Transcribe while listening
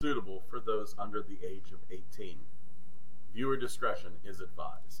suitable for those under the age of 18. Viewer discretion is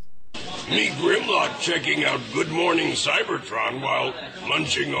advised. Me Grimlock checking out Good Morning Cybertron while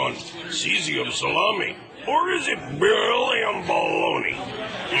munching on cesium salami. Or is it beryllium bologna?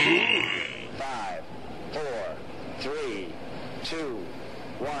 5, 4, 3, 2,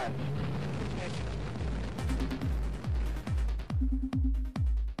 1.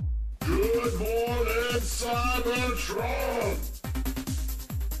 Good Morning Cybertron!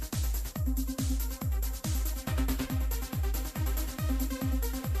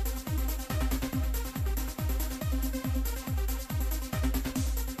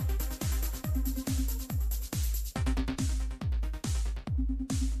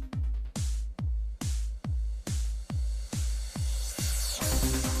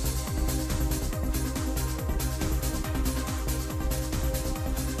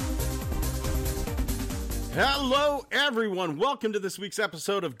 Hello, everyone. Welcome to this week's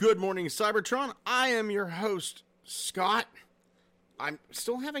episode of Good Morning Cybertron. I am your host, Scott. I'm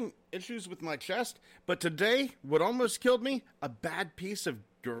still having issues with my chest, but today, what almost killed me, a bad piece of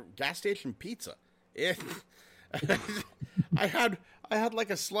gas station pizza. I had like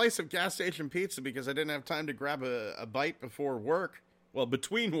a slice of gas station pizza because I didn't have time to grab a bite before work. Well,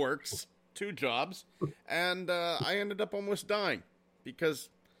 between works, 2 jobs, and I ended up almost dying because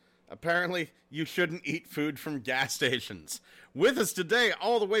apparently you shouldn't eat food from gas stations. With us today,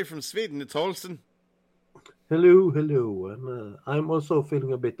 all the way from Sweden, it's Holsten. Hello. And, I'm also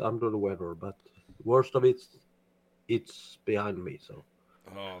feeling a bit under the weather, but worst of it's behind me. So.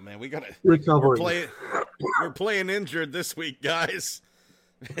 Oh man, we gotta recover. We're playing injured this week, guys.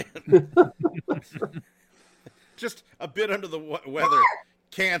 Just a bit under the weather.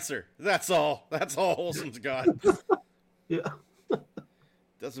 Cancer. That's all. That's all Holsten's got. Yeah.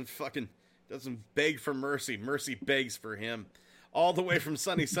 Doesn't beg for mercy. Mercy begs for him. All the way from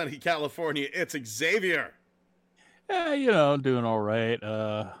sunny California, it's Xavier. Doing all right.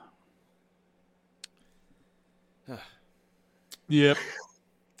 Yep.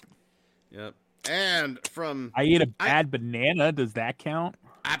 And from... I ate a bad banana. Does that count?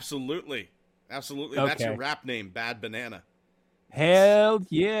 Absolutely. Okay. That's your rap name, Bad Banana. Hell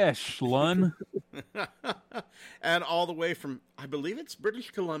yeah, schlun. And all the way from, I believe it's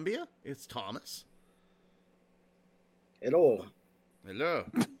British Columbia, it's Thomas. Hello.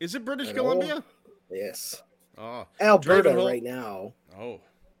 Is it British Columbia? Yes. Oh, Alberta right now. Oh.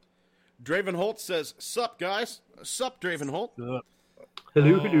 Dravenholt says, sup, guys. Sup, Dravenholt. Hello.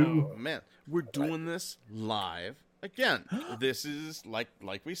 Oh, man. We're doing this live. Again, this is, like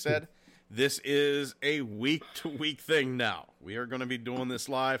we said, this is a week-to-week thing now. We are going to be doing this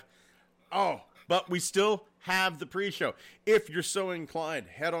live. Oh, but we still have the pre-show. If you're so inclined,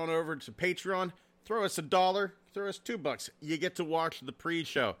 head on over to Patreon, throw us $1, throw us $2. You get to watch the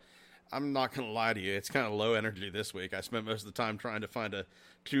pre-show. I'm not going to lie to you. It's kind of low energy this week. I spent most of the time trying to find a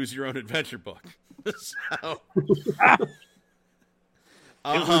choose-your-own-adventure book. So, it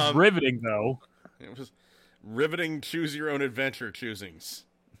was riveting, though. It was riveting choose-your-own-adventure choosings.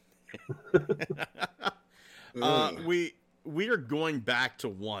 We are going back to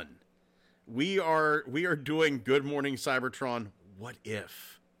 1. We are doing Good Morning Cybertron What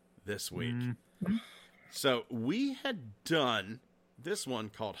If this week. So we had done this one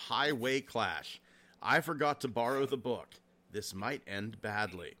called Highway Clash. I forgot to borrow the book. This might end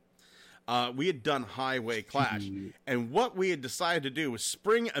badly. We had done Highway Clash, and what we had decided to do was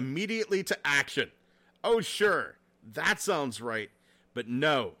spring immediately to action. Oh sure, that sounds right, but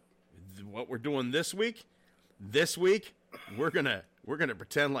no. What we're doing this week, we're gonna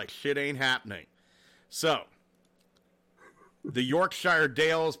pretend like shit ain't happening. So, the Yorkshire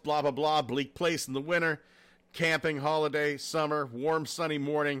Dales, blah blah blah, bleak place in the winter, camping, holiday, summer, warm sunny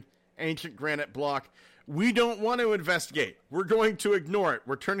morning, ancient granite block. We don't want to investigate. We're going to ignore it.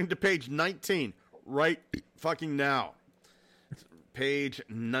 We're turning to page 19 right fucking now. Page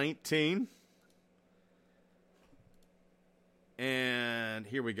 19. And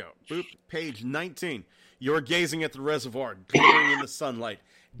here we go. Boop. Page 19. You're gazing at the reservoir, glittering in the sunlight,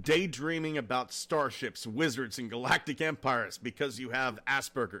 daydreaming about starships, wizards, and galactic empires because you have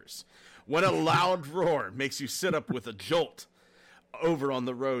Asperger's. When a loud roar makes you sit up with a jolt. Over on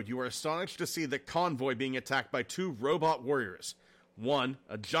the road, you are astonished to see the convoy being attacked by 2 robot warriors. One,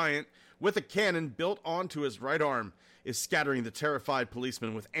 a giant, with a cannon built onto his right arm, is scattering the terrified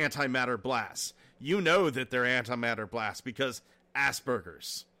policemen with antimatter blasts. You know that they're antimatter blasts because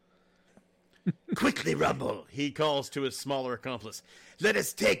Asperger's. Quickly, Rumble, he calls to his smaller accomplice. Let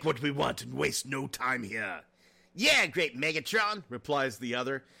us take what we want and waste no time here. Yeah, great Megatron, replies the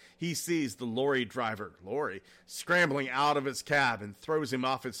other. He sees the lorry driver, Lorry, scrambling out of his cab and throws him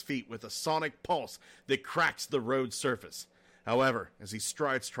off his feet with a sonic pulse that cracks the road surface. However, as he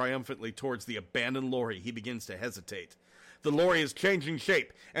strides triumphantly towards the abandoned lorry, he begins to hesitate. The lorry is changing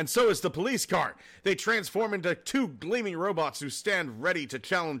shape, and so is the police car. They transform into two gleaming robots who stand ready to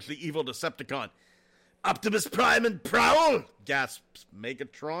challenge the evil Decepticon. Optimus Prime and Prowl! Gasps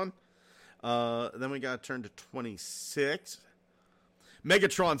Megatron. Then we gotta turn to 26.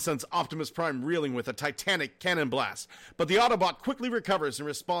 Megatron sends Optimus Prime reeling with a titanic cannon blast, but the Autobot quickly recovers and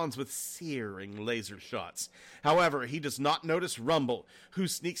responds with searing laser shots. However, he does not notice Rumble, who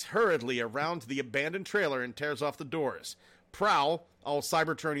sneaks hurriedly around the abandoned trailer and tears off the doors. Prowl, all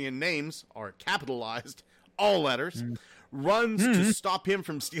Cybertronian names are capitalized, all letters, runs to stop him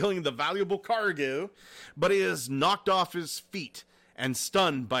from stealing the valuable cargo, but he is knocked off his feet and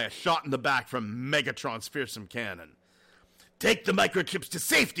stunned by a shot in the back from Megatron's fearsome cannon. Take the microchips to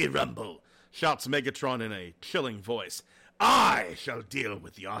safety, Rumble, shouts Megatron in a chilling voice. I shall deal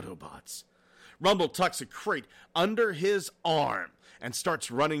with the Autobots. Rumble tucks a crate under his arm and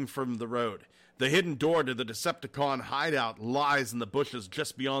starts running from the road. The hidden door to the Decepticon hideout lies in the bushes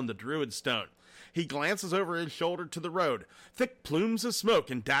just beyond the Druid Stone. He glances over his shoulder to the road. Thick plumes of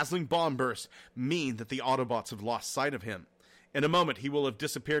smoke and dazzling bomb bursts mean that the Autobots have lost sight of him. In a moment, he will have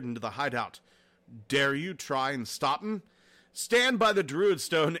disappeared into the hideout. Dare you try and stop him? Stand by the Druid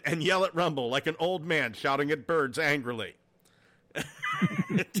Stone and yell at Rumble like an old man shouting at birds angrily.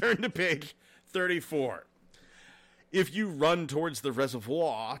 Turn to page 34. If you run towards the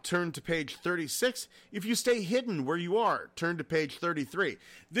reservoir, turn to page 36. If you stay hidden where you are, turn to page 33.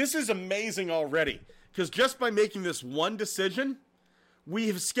 This is amazing already, because just by making this one decision, we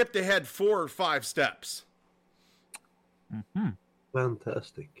have skipped ahead 4 or 5 steps.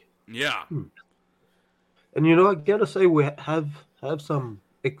 Fantastic. Yeah. And I gotta say we have some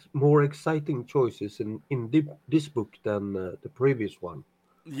more exciting choices in this book than the previous one.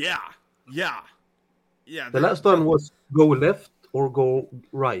 Yeah. The last one was go left or go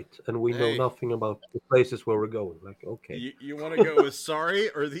right, and we Hey. know nothing about the places where we're going. Like, okay, You want to go with Sorry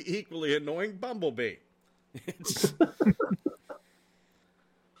or the equally annoying Bumblebee? It's,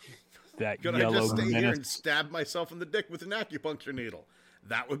 That could I yellow just stay here menace. and stab myself in the dick with an acupuncture needle?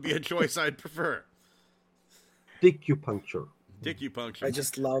 That would be a choice I'd prefer. Dicupuncture. Dicupuncture. I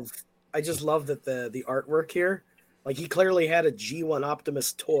just love that the artwork here, like he clearly had a G1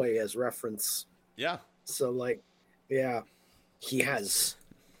 Optimus toy as reference. Yeah. So like, yeah, he has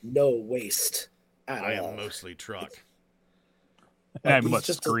no waist at I all. am mostly truck. I He's must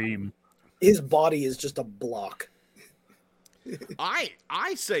just a- scream. His body is just a block. I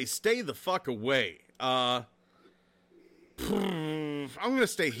say stay the fuck away. I'm gonna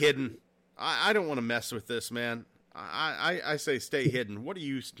stay hidden. I don't want to mess with this, man. I say stay hidden. What do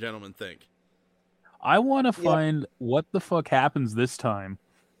you gentlemen think? I want to find what the fuck happens this time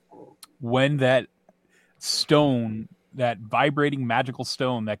when that stone, that vibrating magical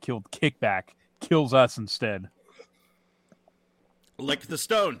stone that killed Kickback, kills us instead. Lick the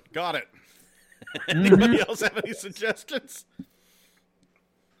stone. Got it. Anybody else have any suggestions?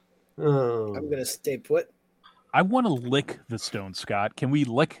 Oh, I'm gonna stay put. I want to lick the stone, Scott. Can we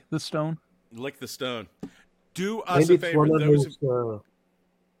lick the stone? Lick the stone. Do us maybe a it's favor. one of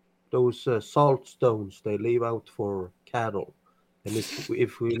Those salt stones they leave out for cattle, and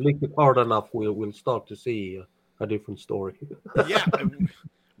if we lick it hard enough, we'll start to see a different story. yeah,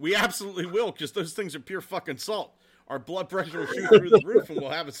 we absolutely will, because those things are pure fucking salt. Our blood pressure will shoot through the roof, and we'll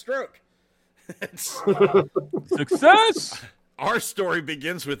have a stroke. Success! Our story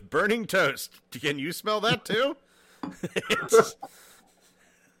begins with burning toast. Can you smell that too? It's-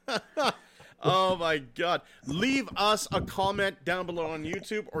 Oh my god. Leave us a comment down below on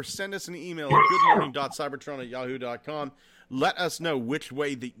YouTube or send us an email at goodmorning.cybertron@yahoo.com. Let us know which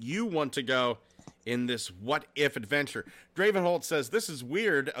way that you want to go in this what if adventure. Dravenholt says, this is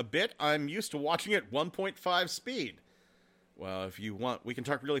weird a bit. I'm used to watching at 1.5 speed. Well, if you want, we can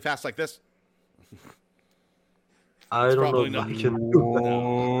talk really fast like this. I It's don't probably know if not- I can do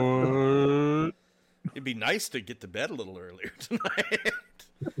that. It'd be nice to get to bed a little earlier tonight.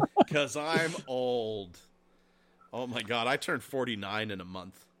 Because I'm old. Oh my god, I turned 49 in a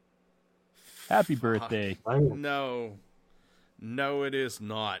month. Happy Fuck. birthday. No, it is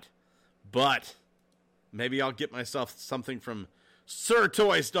not. But maybe I'll get myself something from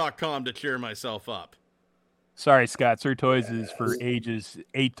SirToys.com to cheer myself up. Sorry, Scott. Sir Toys is for ages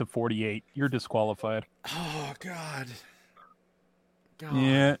 8 to 48. You're disqualified. Oh god.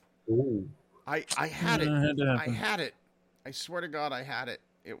 Yeah. Ooh. I had it. I had it. I swear to God, I had it.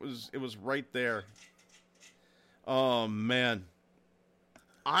 It was right there. Oh man,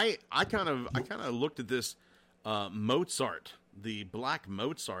 I kind of looked at this Mozart, the black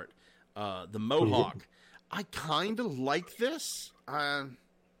Mozart, the Mohawk. I kind of like this,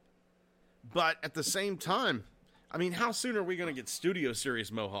 but at the same time, I mean, how soon are we going to get Studio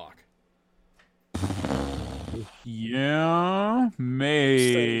Series Mohawk? Yeah,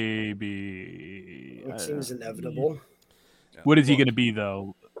 maybe. It seems inevitable. What is he going to be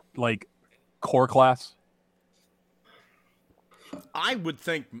though? Like core class? I would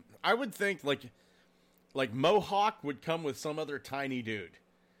think like Mohawk would come with some other tiny dude.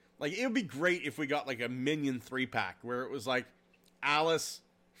 Like it would be great if we got like a Minion 3-pack where it was like Alice,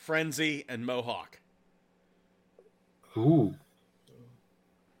 Frenzy, and Mohawk. Ooh,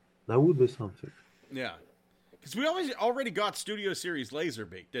 that would be something. Yeah, because we already got Studio Series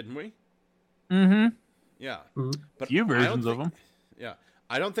Laserbeak, didn't we? Mm-hmm. Yeah, but Few I don't versions of think- them. Yeah,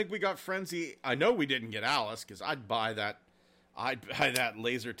 I don't think we got Frenzy. I know we didn't get Alice because I'd buy that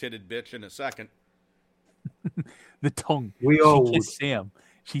laser-titted bitch in a second. The tongue. We She all kissed Sam.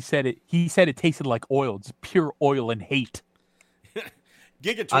 She said it. He said it tasted like oil. It's pure oil and hate.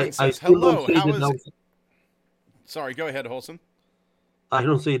 Gigatwin I says, still "Hello, don't see how the is?" downside. Sorry, go ahead, Holson. I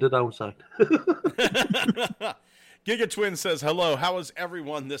don't see the downside. Gigatwin says, "Hello, how is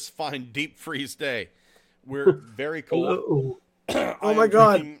everyone this fine deep freeze day? We're very cold." Hello. Oh my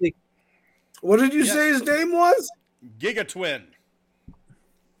God. drinking What did you Yes. say his name was? Gigatwin.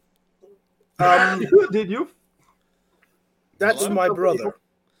 Did you? That's Hello? my brother.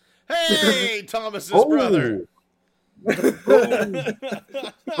 Hey, Thomas's Oh. brother.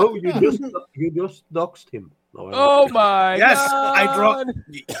 Oh, you just doxed him. No, I- Oh my Yes, god! I dropped.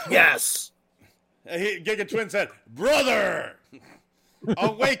 Yes. Hey, Gigatwin said, "Brother,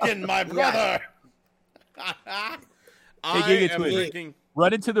 awaken my brother." I am Gigatwin. drinking.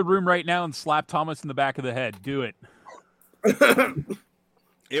 Run into the room right now and slap Thomas in the back of the head. Do it.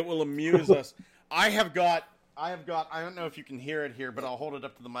 It will amuse us. I have got. I don't know if you can hear it here, but I'll hold it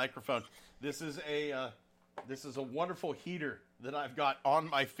up to the microphone. This is a wonderful heater that I've got on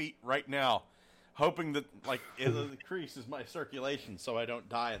my feet right now, hoping that like it increases my circulation so I don't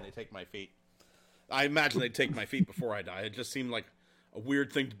die and they take my feet. I imagine they'd take my feet before I die. It just seemed like a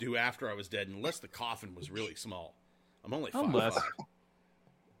weird thing to do after I was dead, unless the coffin was really small. I'm only 5'5". Unless-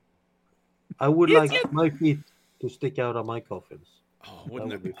 I would Yes, like my feet to stick out of my coffins. Oh, wouldn't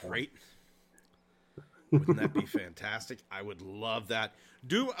that would be be fun. great? Wouldn't that be fantastic? I would love that.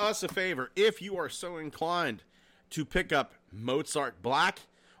 Do us a favor, if you are so inclined to pick up Mozart Black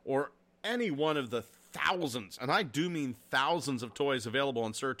or any one of the thousands, and I do mean thousands of toys available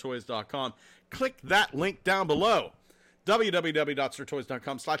on SirToys.com, click that link down below.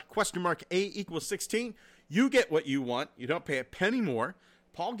 www.sirtoys.com/?A=16. You get what you want. You don't pay a penny more.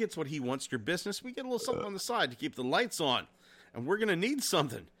 Paul gets what he wants. Your business, we get a little something on the side to keep the lights on. And we're going to need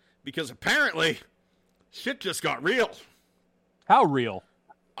something because apparently shit just got real. How real?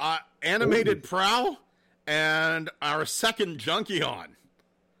 Animated Prowl and our second Junkion.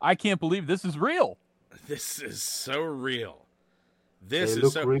 I can't believe this is real. This is so real. They This is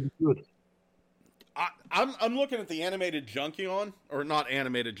look so. really good. I'm looking at the animated Junkion, or not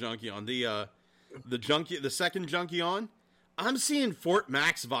animated Junkion, the second Junkion. I'm seeing Fort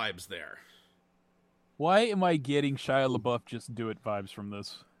Max vibes there. Why am I getting Shia LaBeouf just do it vibes from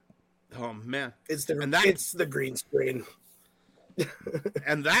this? Oh man, It's the And that- it's the green screen.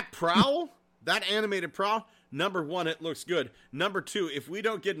 and that Prowl, that animated Prowl. Number one, it looks good. Number two, if we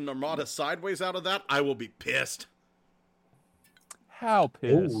don't get an Armada Sideways out of that, I will be pissed. How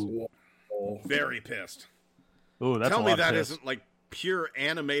pissed? Ooh. Very pissed. Oh, that's Tell a me lot that pissed. isn't like pure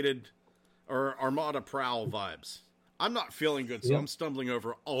animated or Armada Prowl vibes. I'm not feeling good, so Yeah. I'm stumbling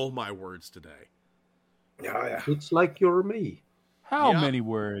over all my words today. Yeah. It's like you're me. How Yeah. many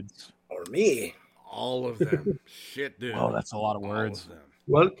words? Or me. All of them. Shit, dude. Oh, that's a lot of All words. of them.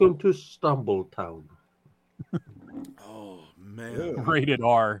 Welcome to Stumbletown. Oh, man. Rated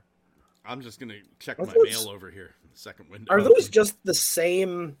R. I'm just going to check Are my those- mail over here in the second window. Are those just the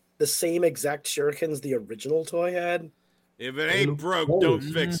same exact shurikens the original toy had? If it ain't look broke, cool. don't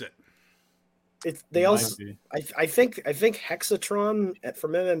fix it. They Might also be. I think Hexatron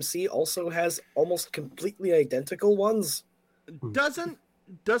from MMC also has almost completely identical ones. Doesn't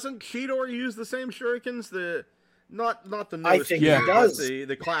Cheetor use the same shurikens? The not the I newest think he Cheetor, but does.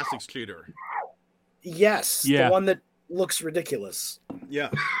 the classics Cheetor. Yes, Yeah. the one that looks ridiculous. Yeah.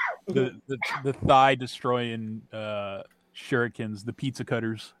 The thigh destroying shurikens, the pizza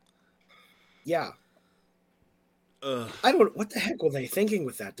cutters. Yeah. Ugh. I don't. What the heck were they thinking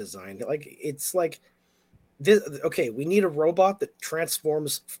with that design? Like, it's like, this, okay, we need a robot that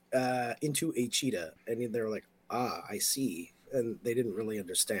transforms into a cheetah, and they're like, I see, and they didn't really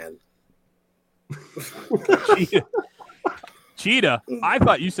understand. Cheetah. I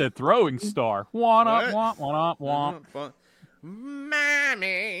thought you said throwing star. Want up, want.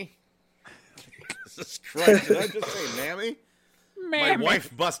 Mammy. Jesus Christ, did I just say mammy? My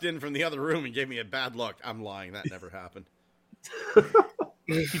wife busted in from the other room and gave me a bad look. I'm lying. That never happened.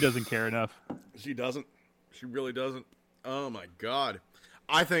 She doesn't care enough. She doesn't. She really doesn't. Oh, my God.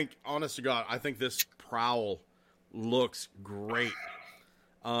 I think, honest to God, I think this Prowl looks great.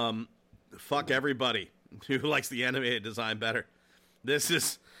 Fuck everybody who likes the animated design better. This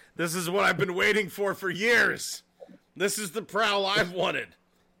is what I've been waiting for years. This is the Prowl I've wanted.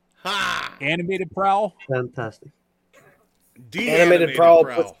 Ha! Animated Prowl? Fantastic. Animated Prowl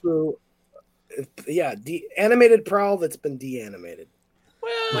put through, animated Prowl that's been de-animated.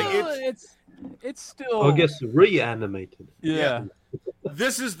 Well, Like, it's still. I guess reanimated. Yeah.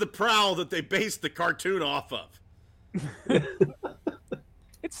 This is the Prowl that they based the cartoon off of.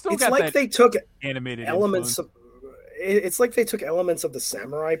 It's still It's got like that they took animated elements influence. of. It's like they took elements of the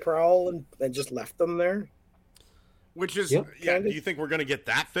Samurai Prowl and just left them there. Which is, Yep. yeah, do you think we're going to get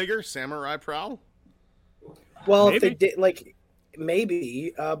that figure, Samurai Prowl? Well, Maybe. if they did, like,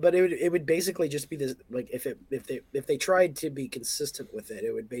 maybe, but it would basically just be this. Like, if they tried to be consistent with it,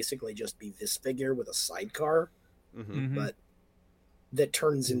 it would basically just be this figure with a sidecar, Mhm. but that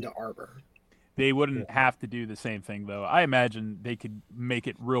turns into armor. They wouldn't have to do the same thing, though. I imagine they could make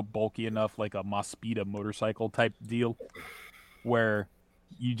it real bulky enough, like a Mospita motorcycle type deal, where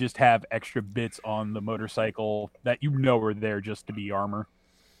you just have extra bits on the motorcycle that you know are there just to be armor.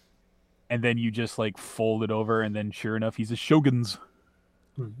 And then you just, like, fold it over, and then sure enough, he's a Shogun's.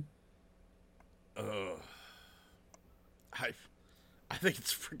 I think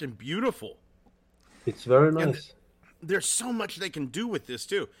it's freaking beautiful. It's very nice. There's so much they can do with this,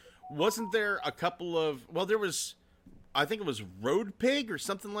 too. Wasn't there a couple of... Well, there was... I think it was Road Pig or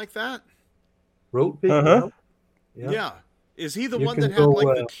something like that. Road pig. Uh-huh. Yeah. Is he the You one can that had, go,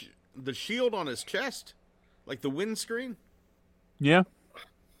 like, the shield on his chest? Like the windscreen? Yeah.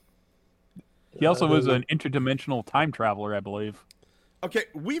 He also was an interdimensional time traveler, I believe. Okay,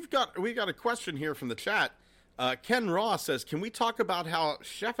 we got a question here from the chat. Ken Ross says, "Can we talk about how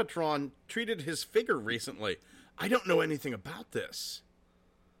Chefitron treated his figure recently? I don't know anything about this."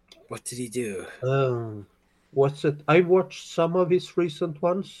 What did he do? What's it? I watched some of his recent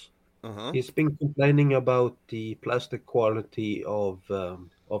ones. Uh-huh. He's been complaining about the plastic quality of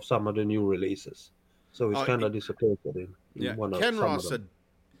some of the new releases, so he's kind of disappointed in Yeah, one of Ken some Ross of said them.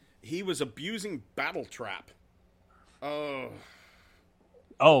 he was abusing Battle Trap. Oh,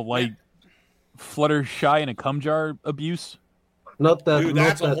 Like Fluttershy and a cum jar abuse? Not that. dude, not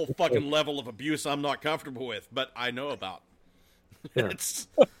that's a that- whole fucking level of abuse I'm not comfortable with, but I know about. Yeah. It's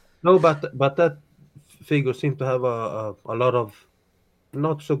No, but that figure seemed to have a lot of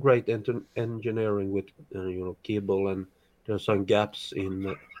not so great engineering with cable, and there's some gaps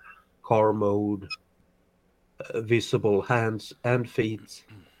in car mode, visible hands and feet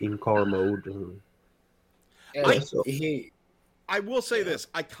in car mode. And I will say this.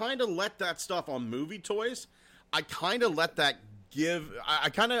 I kind of let that stuff on movie toys. I kind of let that give. I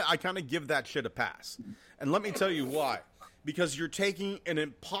kind of give that shit a pass. And let me tell you why. Because you're taking an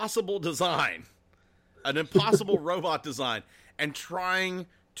impossible design, an impossible robot design, and trying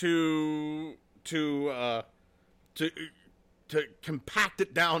to compact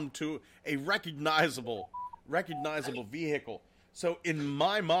it down to a recognizable vehicle. So in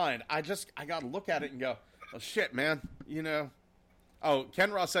my mind, I got to look at it and go, "Oh shit, man, Oh,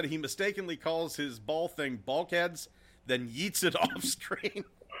 Ken Ross said he mistakenly calls his ball thing bulkheads, then yeets it off screen.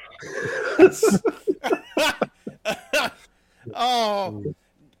 Oh,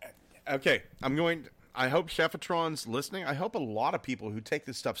 okay. I hope Chefitron's listening. I hope a lot of people who take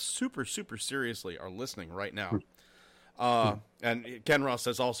this stuff super, super seriously are listening right now. And Ken Ross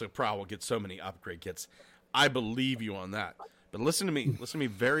says also Prowl will get so many upgrade kits. I believe you on that. But listen to me. Listen to me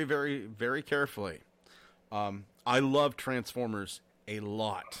very, very, very carefully. I love Transformers a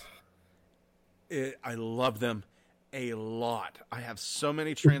lot. I love them a lot. I have so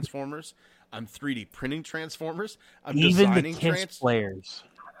many Transformers. I'm 3D printing Transformers. I'm Even designing the KISS players.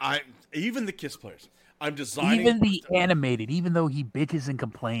 Even the KISS players. I'm designing. Even the animated, even though he bitches and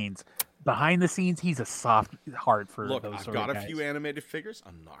complains, behind the scenes, he's a soft heart for Look, those I've sort got of a guys. few animated figures.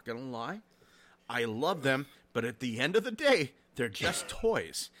 I'm not going to lie. I love them, but at the end of the day, they're just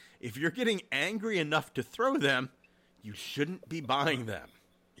toys. If you're getting angry enough to throw them, you shouldn't be buying them.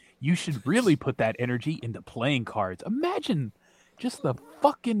 You should really put that energy into playing cards. Imagine just the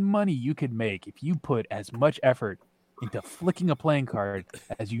fucking money you could make if you put as much effort into flicking a playing card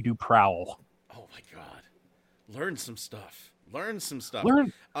as you do Prowl. Oh my god. Learn some stuff. Learn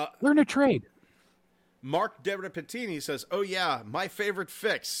Learn a trade. Mark Debrapatini says, "Oh yeah, my favorite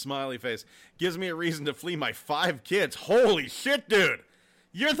fix, smiley face, gives me a reason to flee my 5 kids. Holy shit, dude.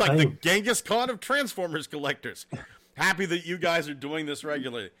 You're like the Genghis Khan of Transformers collectors. Happy that you guys are doing this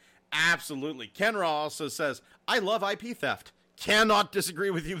regularly." Absolutely. Kenra also says, "I love IP theft. Cannot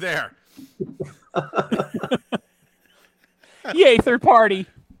disagree with you there." Yay, third party.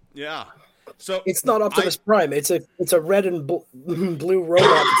 Yeah. So It's not Optimus Prime. It's a red and blue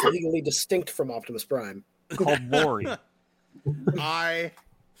robot that's legally distinct from Optimus Prime. Called Lori. I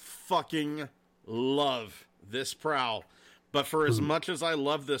fucking love this Prowl. But for as much as I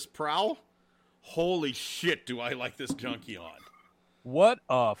love this Prowl, holy shit, do I like this Junkion. What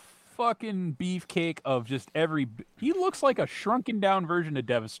a fucking beefcake of just every. He looks like a shrunken down version of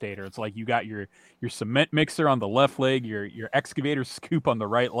Devastator. It's like you got your cement mixer on the left leg, your excavator scoop on the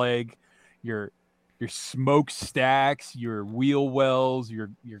right leg, your smokestacks, your wheel wells,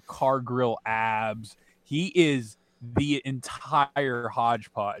 your car grill abs. He is the entire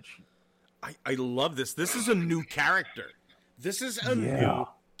hodgepodge. I love this. This is a new character. This is a new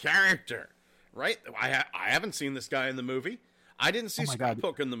character, right? I haven't seen this guy in the movie. I didn't see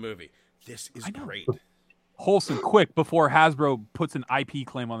Scrapbook in the movie. This is great. Wholesome, quick, before Hasbro puts an IP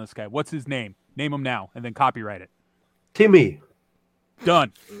claim on this guy. What's his name? Name him now, and then copyright it. Timmy.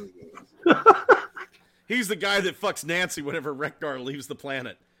 Done. He's the guy that fucks Nancy whenever Rekgar leaves the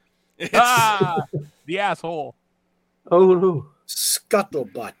planet. The asshole. Oh no.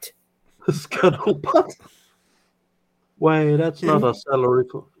 Scuttlebutt. Scuttlebutt. Wait, that's not a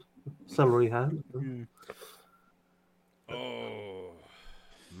celery hand. Oh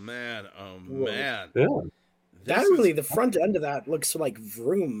man! Oh man! Yeah. The front end of that looks like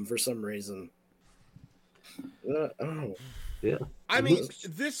Vroom for some reason. Yeah. I mean,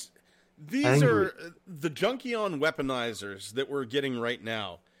 these are the Junkion weaponizers that we're getting right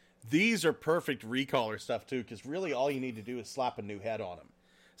now. These are perfect recolor stuff too, because really all you need to do is slap a new head on them.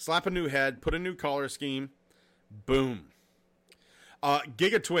 Slap a new head, put a new color scheme, boom.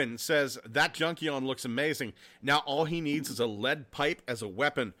 Gigatwin says that Junkion looks amazing. Now all he needs is a lead pipe as a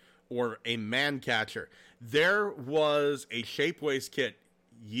weapon or a man catcher. There was a Shapeways kit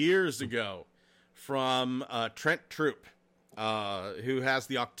years ago from Trent Troop, who has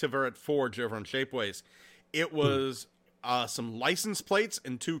the Octiverat Forge over on Shapeways. It was some license plates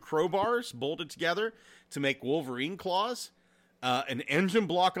and 2 crowbars bolted together to make Wolverine claws, an engine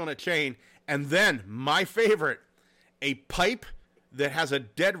block on a chain, and then, my favorite, a pipe that has a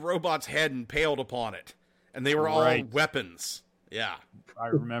dead robot's head impaled upon it. And they were all weapons. Yeah. I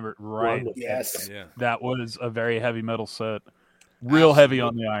remember it right. Yes. Yeah. That was a very heavy metal set. Real heavy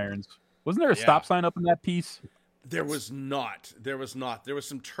on the irons. Wasn't there a stop sign up in that piece? There was not. There was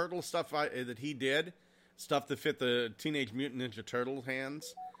some turtle stuff that he did. Stuff that fit the Teenage Mutant Ninja Turtle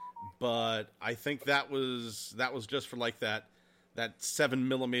hands. But I think that was just for like that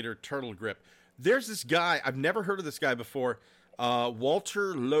 7mm turtle grip. There's this guy. I've never heard of this guy before.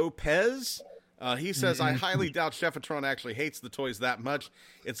 Walter Lopez. He says, "I highly doubt Cheffatron actually hates the toys that much.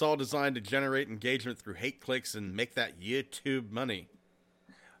 It's all designed to generate engagement through hate clicks and make that YouTube money."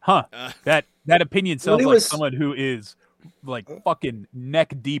 Huh. That opinion sounds like someone who is like fucking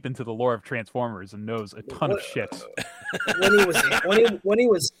neck deep into the lore of Transformers and knows a ton of shit. When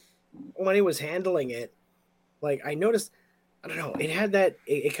he was handling it, like I noticed, I don't know, it had that.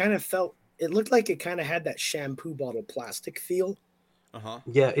 It kind of felt. It looked like it kind of had that shampoo bottle plastic feel.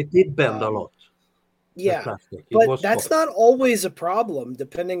 Yeah, it did bend a lot. Yeah, but that's not always a problem,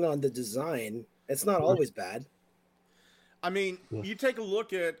 depending on the design. It's not always bad. I mean, you take a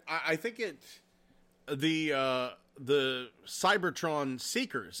look at. I think the Cybertron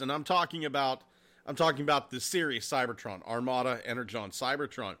Seekers, and I'm talking about the series Cybertron, Armada, Energon,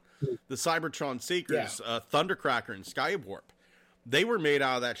 Cybertron, the Cybertron Seekers, Thundercracker, and Skywarp. They were made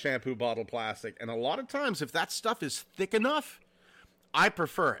out of that shampoo bottle plastic, and a lot of times, if that stuff is thick enough, I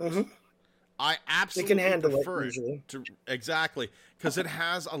prefer it. Mm-hmm. I absolutely prefer it. Usually. Exactly, because it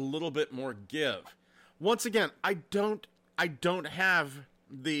has a little bit more give. Once again, I don't have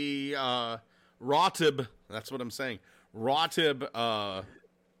the Rotib. That's what I'm saying. Rotib,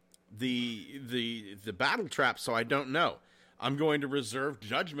 the battle trap. So I don't know. I'm going to reserve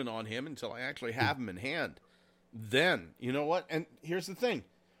judgment on him until I actually have him in hand. Then, you know what? And here's the thing.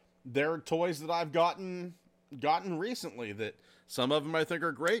 There are toys that I've gotten recently that some of them I think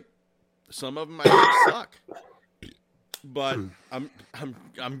are great. Some of them I think suck. But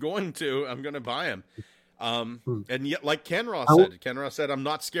I'm going to buy them. And yet, like Kenra said, I'm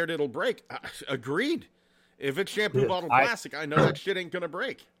not scared it'll break. Agreed. If it's shampoo bottle plastic, I know that shit ain't going to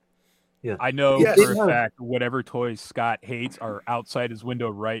break. I know Yes. for a fact whatever toys Scott hates are outside his window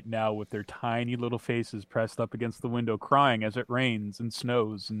right now with their tiny little faces pressed up against the window, crying as it rains and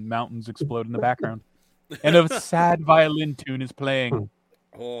snows and mountains explode in the background. And a sad violin tune is playing.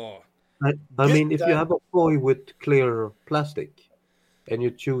 Oh, I mean, if you have a toy with clear plastic and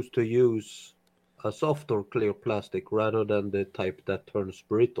you choose to use a soft or clear plastic rather than the type that turns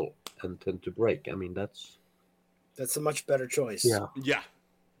brittle and tend to break, I mean, that's That's a much better choice.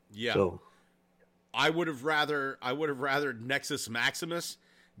 yeah. so. I would have rather Nexus Maximus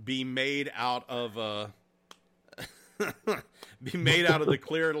be made out of the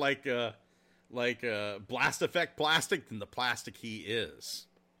clear like blast effect plastic than the plastic he is.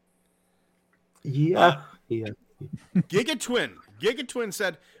 Yeah. Gigatwin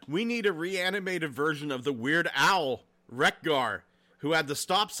said we need a reanimated version of the Weird Owl Wreck-Gar who had the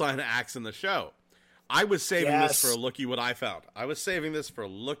stop sign axe in the show. I was saving this for looky what I found.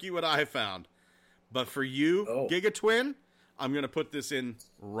 But for you, Gigatwin, I'm going to put this in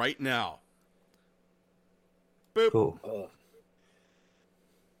right now. Boop. Cool.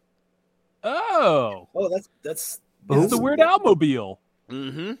 Oh, That's it's the Weird Al Mobile.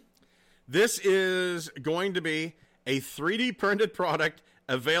 Mm-hmm. This is going to be a 3D printed product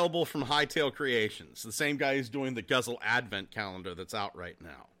available from Hightail Creations, the same guy who's doing the Guzzle Advent calendar that's out right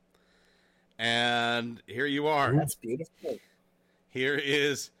now. And here you are. That's beautiful. Here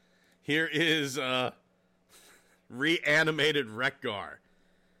is reanimated Wreck-Gar.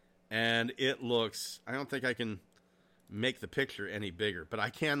 And it looks, I don't think I can make the picture any bigger, but I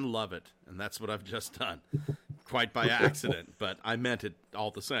can love it. And that's what I've just done. Quite by accident, but I meant it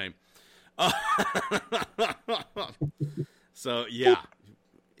all the same. So yeah,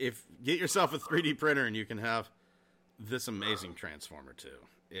 get yourself a 3D printer and you can have this amazing Transformer too.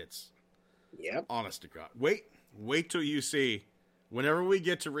 It's honest to God. Wait till you see, whenever we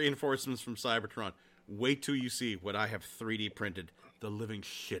get to reinforcements from Cybertron, wait till you see what I have 3D printed the living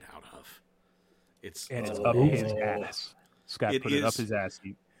shit out of. It's up his ass. Scott put it up his ass.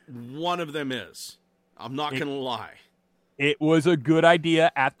 One of them is. I'm not going to lie. It was a good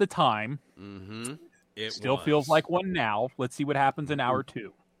idea at the time. Mm-hmm. It still feels like one now. Let's see what happens in hour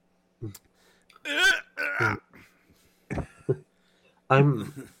 2.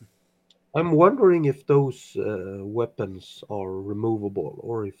 I'm wondering if those weapons are removable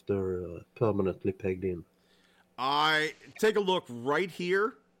or if they're permanently pegged in. I take a look right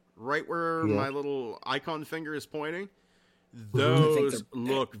here, right where my little icon finger is pointing. Those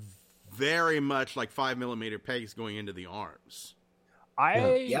look very much like 5mm pegs going into the arms.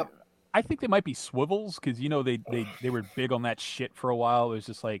 I think they might be swivels because they were big on that shit for a while. It was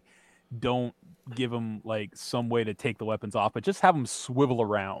just like, don't give them like some way to take the weapons off, but just have them swivel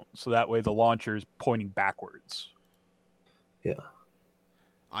around so that way the launcher is pointing backwards. Yeah,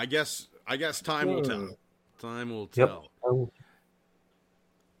 I guess time will tell. Time will tell.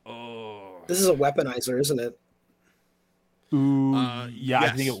 Oh, this is a weaponizer, isn't it? Ooh, yes. I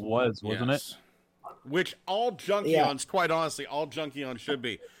think it was, wasn't it? Which all Junkions, quite honestly, all Junkions should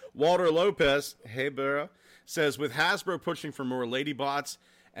be. Walter Lopez, hey Burra, says, with Hasbro pushing for more Ladybots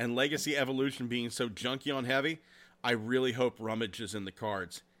and Legacy Evolution being so Junkion heavy, I really hope Rummage is in the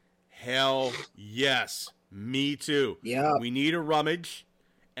cards. Hell yes. Me too. Yeah. We need a Rummage,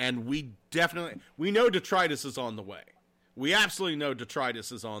 and we know Detritus is on the way. We absolutely know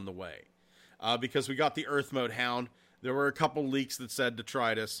Detritus is on the way. Because we got the Earth Mode Hound. There were a couple leaks that said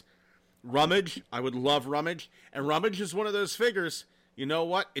Detritus. Rummage, I would love Rummage. And Rummage is one of those figures, you know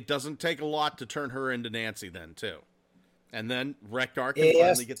what? It doesn't take a lot to turn her into Nancy then, too. And then Wreck-Gar can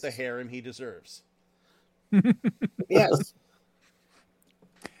finally get the harem he deserves. Yes.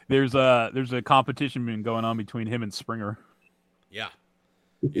 There's a competition been going on between him and Springer. Yeah.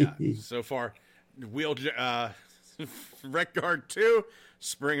 So far, Wreck-Gar 2,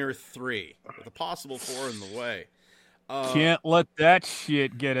 Springer 3, with a possible 4 in the way. Can't let that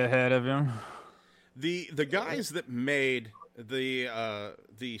shit get ahead of him. The guys that made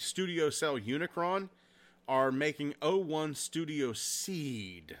the Studio Cell Unicron are making 01 Studio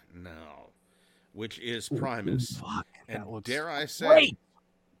Seed now, which is Primus. Fuck, and dare I say, great.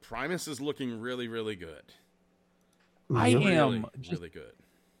 Primus is looking really, really good. I am really good.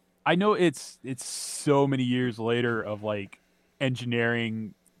 I know it's so many years later of like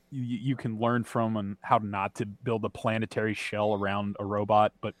engineering you can learn from and how not to build a planetary shell around a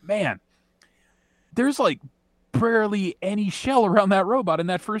robot, but man, there's like barely any shell around that robot in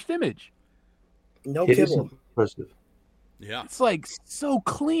that first image. No It is kibble. impressive. Yeah. It's like so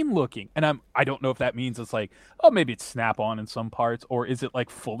clean looking, and I don't know if that means it's like, oh, maybe it's snap on in some parts, or is it like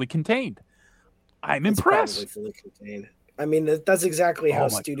fully contained? I'm It's impressed. probably fully contained. I mean, that's exactly how Oh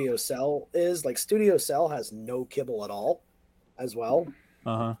my Studio Cell is. Like Studio Cell has no kibble at all, as well.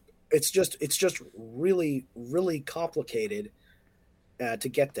 Uh-huh. It's just really, really complicated to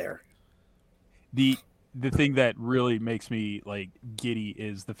get there. The thing that really makes me like giddy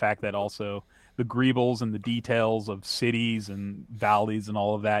is the fact that also the greebles and the details of cities and valleys and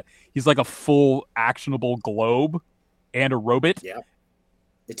all of that. He's like a full actionable globe and a robot. Yeah.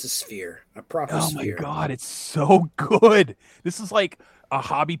 It's a sphere, a proper Oh sphere. my god, it's so good. This is like a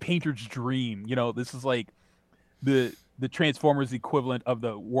hobby painter's dream. You know, this is like the Transformers equivalent of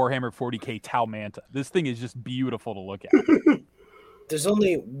the Warhammer 40K Tau Manta. This thing is just beautiful to look at. There's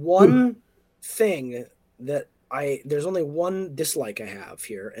only one thing there's only one dislike I have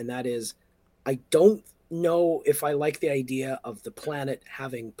here, and that is I don't know if I like the idea of the planet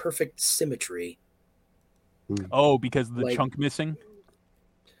having perfect symmetry. Oh, because of the Like- chunk missing?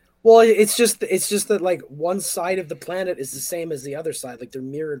 Well, it's just that like one side of the planet is the same as the other side, like they're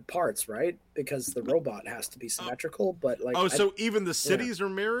mirrored parts, right? Because the robot has to be symmetrical, but like so even the cities are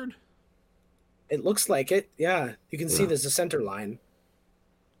mirrored? it looks like it. Yeah, you can see there's a center line,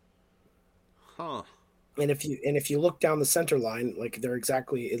 Huh. and if you look down the center line, like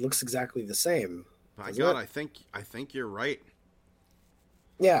it looks exactly the same. My Doesn't God, it? I think you're right.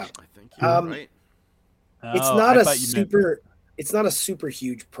 Yeah, I think you're Um, right. it's Oh, not I a thought you meant- super it's not a super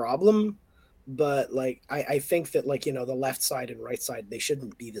huge problem, but like I think that like the left side and right side, they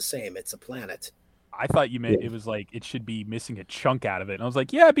shouldn't be the same. It's a planet. I thought you meant it was like it should be missing a chunk out of it. And I was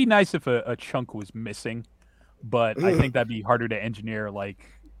like, yeah, it'd be nice if a chunk was missing, but I think that'd be harder to engineer, like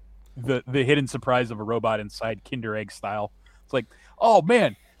the hidden surprise of a robot inside Kinder Egg style. It's like, oh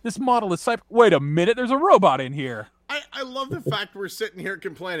man, this model is wait a minute, there's a robot in here. I love the fact we're sitting here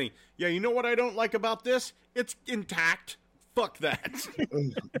complaining. Yeah, you know what I don't like about this? It's intact. Fuck that.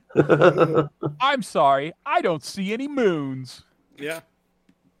 I'm sorry, I don't see any moons. Yeah.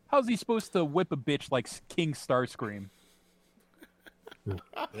 How's he supposed to whip a bitch like King Starscream?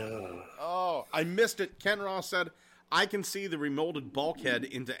 Oh, I missed it. Ken Ross said, I can see the remolded bulkhead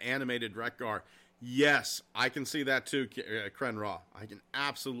into animated Wreck-Gar. Yes, I can see that too, Ken Raw. I can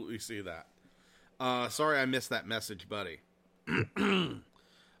absolutely see that. Sorry I missed that message, buddy.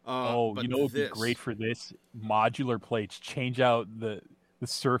 But you know what would be great for this? Modular plates. Change out the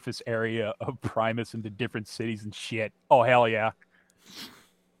surface area of Primus into different cities and shit. Oh, hell yeah.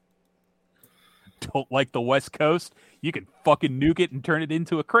 Don't like the West Coast? You can fucking nuke it and turn it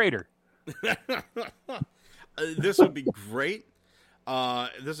into a crater. This would be great.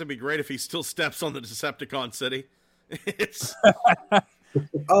 This would be great if he still steps on the Decepticon city. It's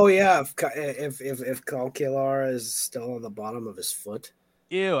Oh yeah, if Calcular is still on the bottom of his foot.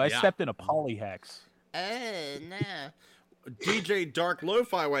 Ew, I Yeah. stepped in a polyhex. no. DJ Dark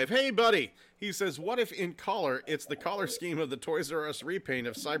Lo-Fi Wave. Hey, buddy. He says, what if in color, it's the color scheme of the Toys R Us repaint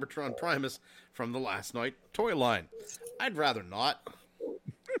of Cybertron Primus from the Last Night toy line? I'd rather not.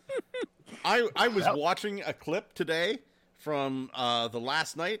 I was watching a clip today from the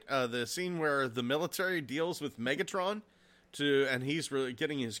Last Night, the scene where the military deals with Megatron, and he's really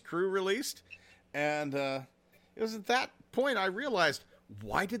getting his crew released. And it was at that point I realized,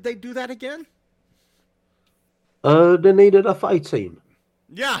 why did they do that again? They needed a fight scene.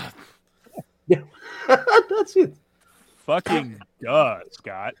 Yeah. Yeah, that's it. Fucking duh,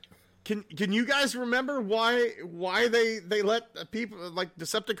 Scott. Can you guys remember why they let people like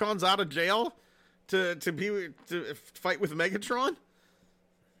Decepticons out of jail to fight with Megatron?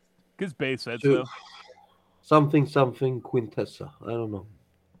 Because Bay said To- so. Something Quintessa. I don't know.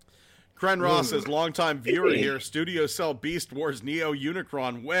 Kren Ross says, longtime viewer here, Studio Cell Beast Wars Neo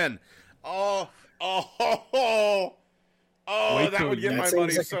Unicron when? Oh, Wait that till would get you- my That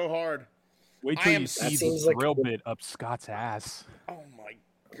money seems like- so hard. Wait I till am- you that see the seems like- drill bit up Scott's ass. Oh my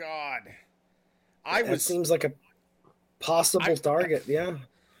god. That seems like a possible target. Yeah.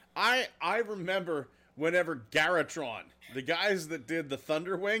 I remember whenever Garrotron, the guys that did the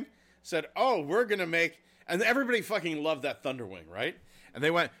Thunderwing, said, "Oh, we're gonna make," and everybody fucking loved that Thunderwing, right? And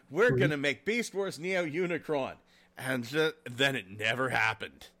they went, "We're gonna make Beast Wars Neo Unicron," and then it never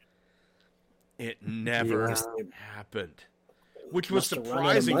happened. It never happened, which was Must have run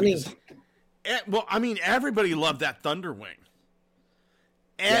out of surprising. money. Because, well, I mean, everybody loved that Thunderwing.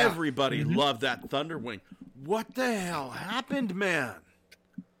 Everybody loved that Thunderwing. What the hell happened, man?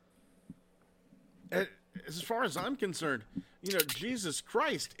 As far as I'm concerned, Jesus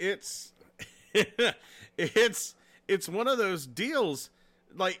Christ, it's it's one of those deals.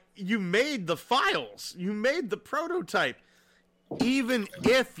 Like, you made the files, you made the prototype. Even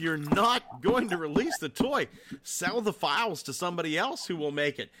if you're not going to release the toy, sell the files to somebody else who will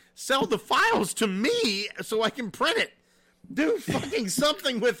make it. Sell the files to me so I can print it. Do fucking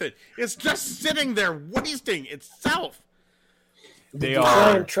something with it. It's just sitting there wasting itself. They Try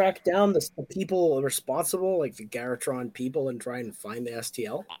are. and track down the people responsible, like the Garatron people, and try and find the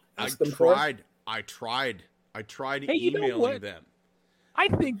STL. I Ask them for it. tried Hey, you know emailing what? them. I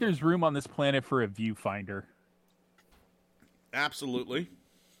think there's room on this planet for a viewfinder. Absolutely.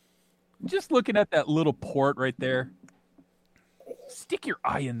 Just looking at that little port right there. Stick your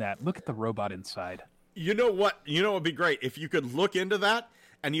eye in that. Look at the robot inside. You know what? You know what would be great? If you could look into that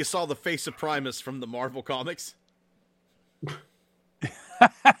and you saw the face of Primus from the Marvel comics.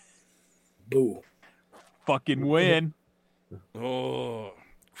 Boo. Fucking win. Oh.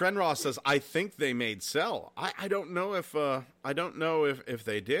 Krenross says, I think they made Cell. I don't know if if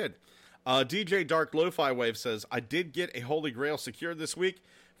they did. DJ Dark Lo-Fi Wave says, I did get a Holy Grail secured this week.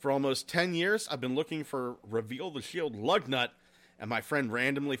 For almost 10 years, I've been looking for Reveal the Shield lug nut, and my friend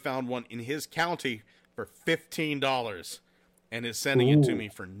randomly found one in his county for $15 and is sending it to me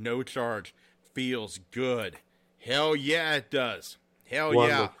for no charge. Feels good. Hell yeah, it does. Hell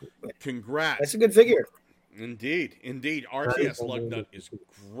Wonderful. yeah. Congrats. That's a good figure. Indeed. RTS lug nut is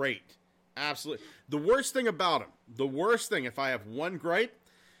great. Absolutely. The worst thing about him, if I have one gripe,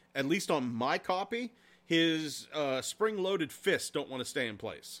 at least on my copy, his spring-loaded fists don't want to stay in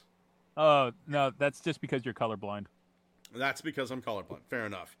place. Oh, no, that's just because you're colorblind. That's because I'm colorblind. Fair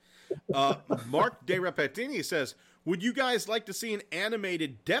enough. Mark De Repetini says, would you guys like to see an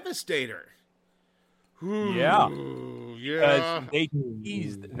animated Devastator? Yeah. Yeah. Because they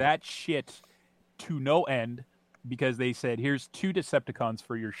teased that shit to no end because they said, here's 2 Decepticons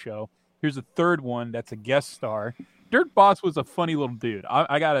for your show. Here's a third one that's a guest star. Dirt Boss was a funny little dude.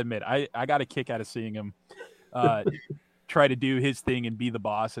 I got to admit, I got a kick out of seeing him try to do his thing and be the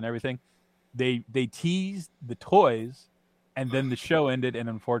boss and everything. They teased the toys, and then the show ended, and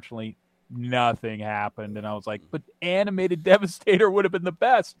unfortunately, nothing happened. And I was like, but animated Devastator would have been the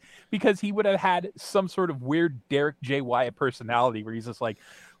best because he would have had some sort of weird Derek J. Wyatt personality where he's just like,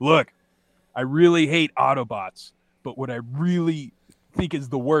 look, I really hate Autobots, but what I really think is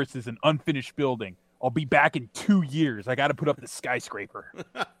the worst is an unfinished building. I'll be back in 2 years. I got to put up the skyscraper.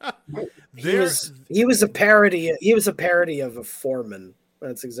 He was a parody. He was a parody of a foreman.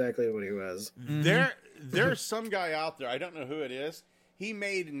 That's exactly what he was. There's some guy out there. I don't know who it is. He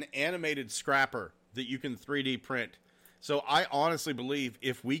made an animated scrapper that you can 3D print. So I honestly believe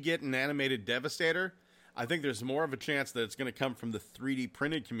if we get an animated Devastator, I think there's more of a chance that it's going to come from the 3D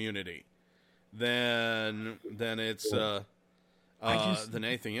printed community than it's than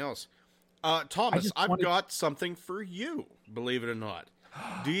anything else. Thomas, I've got something for you, believe it or not.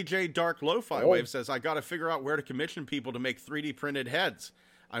 DJ Dark Lo-Fi Wave says, I got to figure out where to commission people to make 3D printed heads.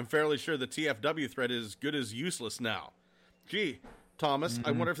 I'm fairly sure the TFW thread is good as useless now. Gee, Thomas,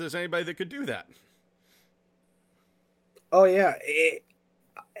 I wonder if there's anybody that could do that. Oh, yeah.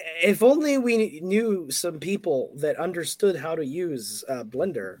 If only we knew some people that understood how to use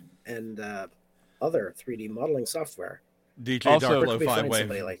Blender and other 3D modeling software. DJ Also, Dark where could we Lo-Fi find Wave,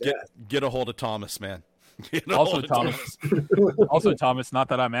 somebody like that? get a hold of Thomas, man. Get a Also, hold of Thomas. Also, Thomas, not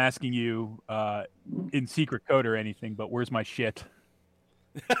that I'm asking you in secret code or anything, but where's my shit?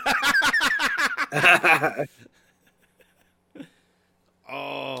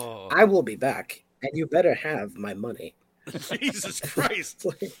 Oh, I will be back, and you better have my money. Jesus Christ.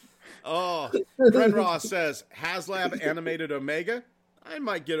 Oh, Fred Ross says, HasLab animated Omega. I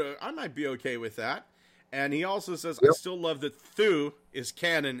might be okay with that. And he also says, I still love that Thu is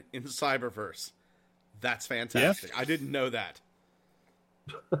canon in Cyberverse. That's fantastic. I didn't know that.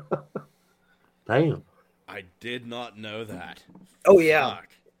 Damn. I did not know that. Oh yeah, Fuck.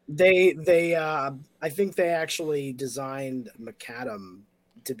 they I think they actually designed McAdam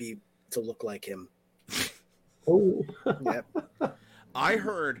to look like him. Oh. Yep. I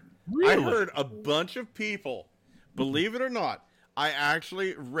heard a bunch of people, believe it or not, I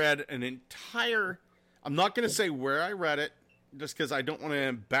actually read an entire, I'm not going to say where I read it, just because I don't want to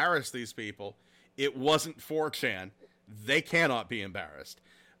embarrass these people. It wasn't 4chan. They cannot be embarrassed.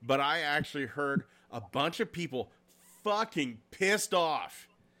 But I actually heard a bunch of people fucking pissed off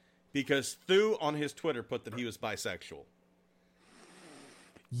because Thu on his Twitter put that he was bisexual.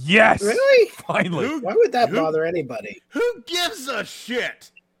 Yes! Really? Finally. Why would that bother anybody? Who gives a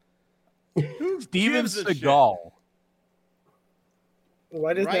shit? Who Steven gives a shit? Seagal.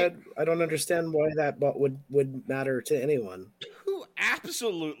 Why did Right. that? I don't understand why that would matter to anyone. Who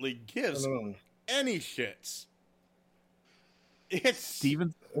absolutely I gives don't know. any shits? It's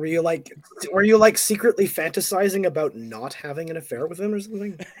Steven. Were you like secretly fantasizing about not having an affair with him or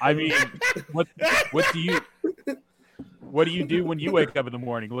something? I mean, what do you What do you do when you wake up in the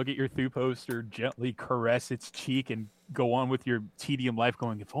morning? Look at your Thu poster, gently caress its cheek, and go on with your tedium life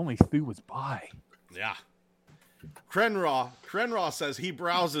going, if only Thu was by. Yeah. Krenraw says he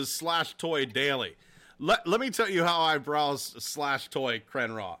browses /toy daily. Let me tell you how I browse /toy,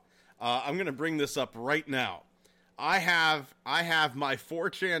 Krenraw. I'm going to bring this up right now. I have my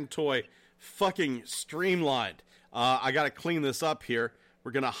 4chan toy fucking streamlined. I got to clean this up here.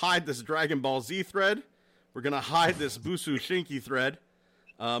 We're going to hide this Dragon Ball Z thread. We're going to hide this Busu Shinki thread.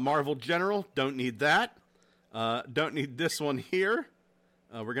 Marvel General, don't need that. Don't need this one here.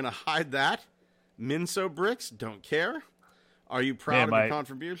 We're going to hide that. Minso Bricks, don't care. Are you proud of your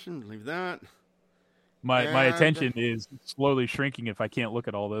contribution? Leave that. My attention is slowly shrinking if I can't look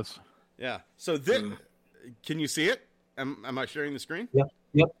at all this. Yeah. So can you see it? Am I sharing the screen? Yep.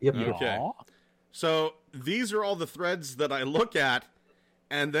 Okay. Aww. So these are all the threads that I look at,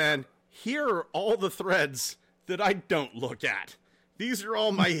 and then here are all the threads that I don't look at. These are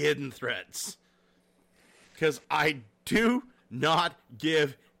all my hidden threads. Because I do not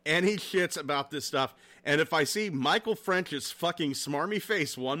give any shits about this stuff. And if I see Michael French's fucking smarmy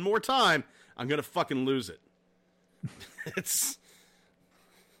face one more time, I'm going to fucking lose it. It's...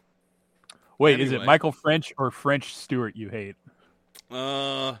 Wait, Anyway. is it Michael French or French Stewart you hate?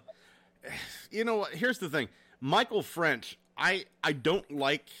 You know what? Here's the thing. Michael French, I don't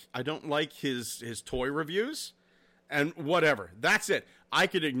like his toy reviews and whatever. That's it. I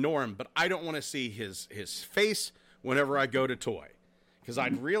could ignore him, but I don't want to see his face whenever I go to toy. Because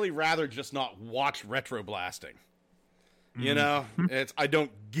I'd really rather just not watch retro blasting. You know? I don't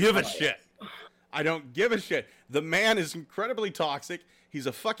give a shit. I don't give a shit. The man is incredibly toxic. He's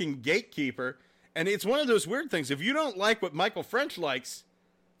a fucking gatekeeper. And it's one of those weird things. If you don't like what Michael French likes,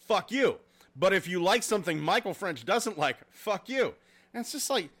 fuck you. But if you like something Michael French doesn't like, fuck you. And it's just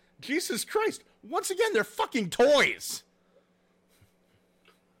like, Jesus Christ. Once again, they're fucking toys.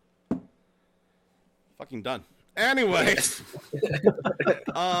 Fucking done. Anyway.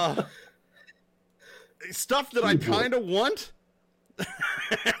 Stuff that I kind of want.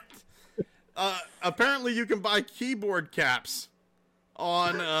 Apparently you can buy keyboard caps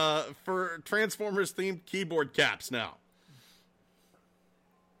on for Transformers themed keyboard caps now.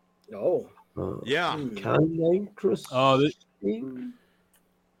 Oh. Yeah. Kind of interesting. Oh,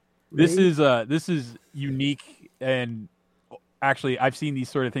 this is unique, and actually I've seen these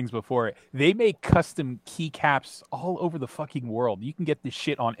sort of things before. They make custom keycaps all over the fucking world. You can get this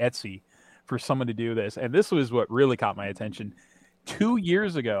shit on Etsy for someone to do this, and this was what really caught my attention. 2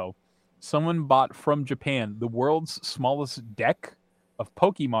 years ago, someone bought from Japan the world's smallest deck of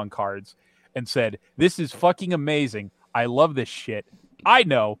Pokemon cards and said, "This is fucking amazing. I love this shit. I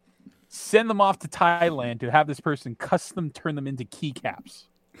know. Send them off to Thailand to have this person custom turn them into keycaps."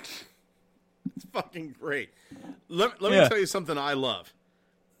 It's fucking great. Let me tell you something I love.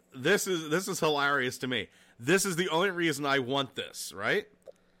 This is hilarious to me. This is the only reason I want this, right?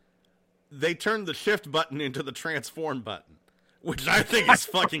 They turned the shift button into the transform button, which I think is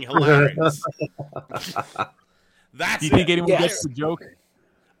fucking hilarious. That's Do you think it. anyone gets the joke?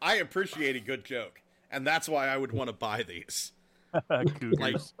 I appreciate a good joke, and that's why I would want to buy these.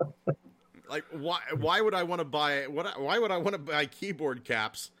 Cougars. Like why would I want to buy why would I want to buy keyboard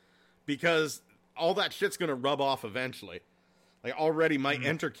caps? Because all that shit's gonna rub off eventually. Like already my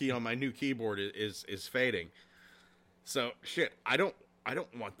enter key on my new keyboard is fading. So shit, I don't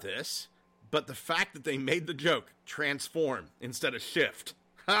want this. But the fact that they made the joke transform instead of shift.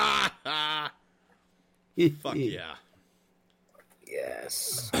 Ha ha. Fuck yeah.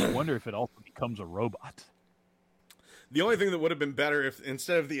 Yes. I wonder if it also becomes a robot. The only thing that would have been better if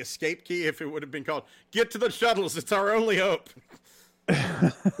instead of the escape key, if it would have been called "Get to the shuttles, it's our only hope."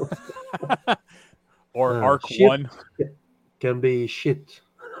 Or Arc shit 1. Can be shit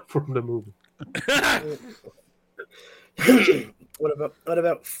from the movie. What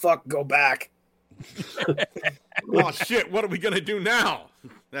about fuck go back? Oh shit, what are we gonna do now?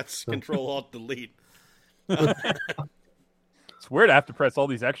 That's Control Alt Delete. It's weird I have to press all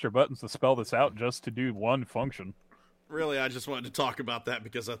these extra buttons to spell this out just to do one function. Really, I just wanted to talk about that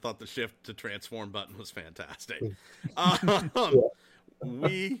because I thought the shift to transform button was fantastic.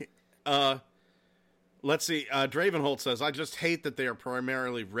 Let's see. Dravenholt says, "I just hate that they are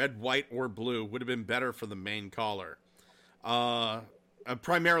primarily red, white, or blue. Would have been better for the main collar.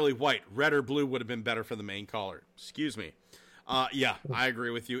 Primarily white. Red or blue would have been better for the main collar. Excuse me. Yeah, I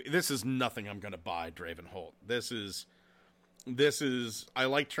agree with you. This is nothing I'm going to buy, Dravenholt. This is. I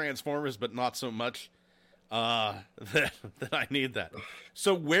like Transformers, but not so much that I need that.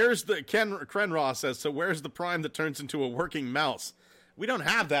 So where's the Krenraw says? So where's the Prime that turns into a working mouse? We don't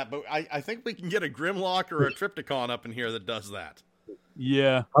have that, but I think we can get a Grimlock or a Triptychon up in here that does that.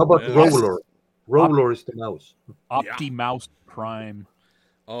 Yeah. How about Yeah. Roller? Roller is the mouse. Optimouse Prime.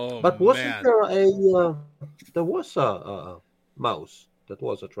 Oh, But wasn't man. there was a mouse that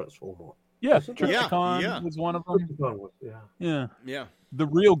was a transformer? Yeah, Wasn't there? Yeah, Triptychon yeah. was one of them. Triptychon was, yeah. Yeah. Yeah. The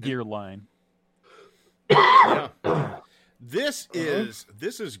real gear line. Yeah. This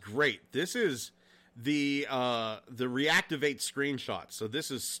is great. This is the reactivate screenshot. So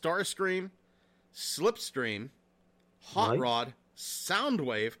this is Starscream, Slipstream, Hot Nice. Rod,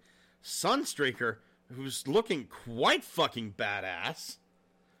 Soundwave, Sunstreaker, who's looking quite fucking badass.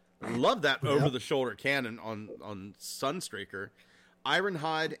 Love that over the shoulder cannon on Sunstreaker,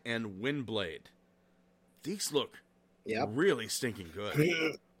 Ironhide, and Windblade. These look Yep. really stinking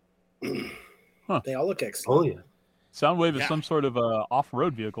good. They all look excellent. Oh yeah. Soundwave Yeah. is some sort of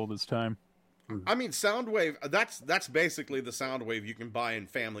off-road vehicle this time. I mean, Soundwave. That's basically the Soundwave you can buy in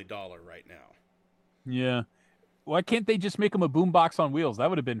Family Dollar right now. Yeah. Why can't they just make them a boombox on wheels? That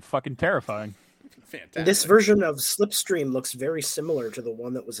would have been fucking terrifying. Fantastic. This version of Slipstream looks very similar to the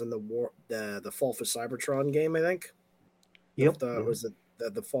one that was in the Fall for Cybertron game, I think. Yep. Was it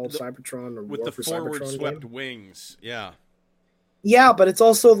the Fall of Cybertron or with War the for forward Cybertron swept game? wings. Yeah. Yeah, but it's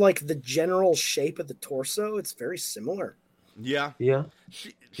also like the general shape of the torso. It's very similar. Yeah. Yeah.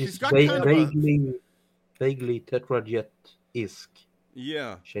 She's It's got kind of a, vaguely Tetrajet-esque.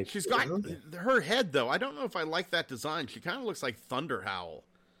 yeah. shape. She's got her head though. I don't know if I like that design. She kind of looks like Thunder Howl.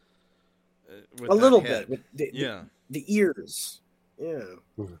 With A that little head. bit with Yeah. the ears. Yeah.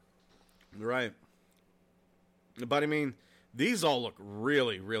 Right. But I mean, these all look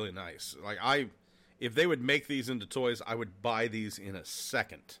really, really nice. Like if they would make these into toys, I would buy these in a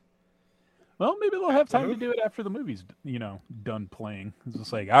second. Well, maybe they'll have time to do it after the movie's, done playing. It's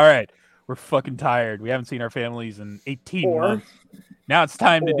just like, all right, we're fucking tired. We haven't seen our families in 18 Or- months. Now it's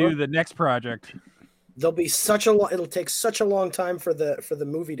time to or- do the next project. There'll be it'll take such a long time for the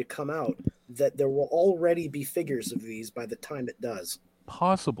movie to come out that there will already be figures of these by the time it does.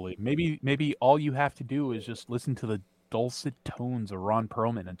 Possibly. Maybe all you have to do is just listen to the dulcet tones of Ron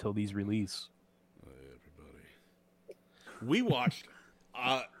Perlman until these release. We watched,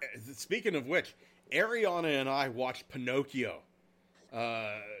 speaking of which, Ariana and I watched Pinocchio,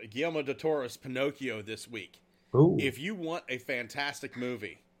 Guillermo del Toro's Pinocchio this week. Ooh. If you want a fantastic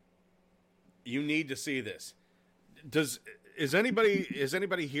movie, you need to see this. Is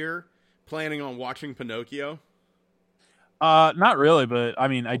anybody here planning on watching Pinocchio? Not really, but I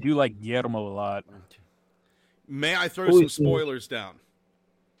mean, I do like Guillermo a lot. May I throw Who some is he? spoilers down?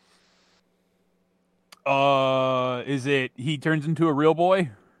 Is it he turns into a real boy?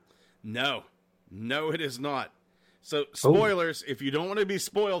 No, it is not. So, spoilers, if you don't want to be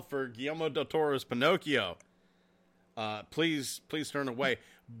spoiled for Guillermo del Toro's Pinocchio, please turn away.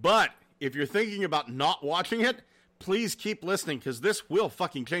 But if you're thinking about not watching it, please keep listening because this will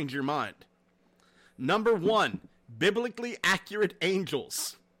fucking change your mind. Number 1, biblically accurate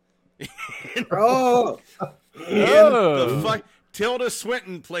angels. Oh, Tilda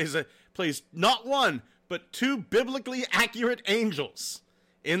Swinton plays not one, but 2 biblically accurate angels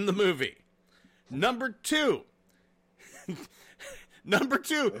in the movie. Number 2,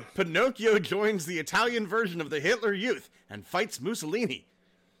 Pinocchio joins the Italian version of the Hitler Youth and fights Mussolini.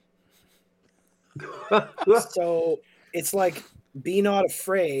 so it's like be not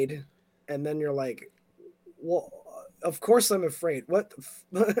afraid, and then you're like, well, of course I'm afraid. What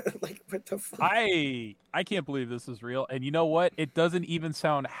the fuck? I can't believe this is real. And you know what? It doesn't even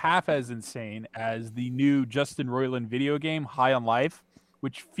sound half as insane as the new Justin Roiland video game, High on Life,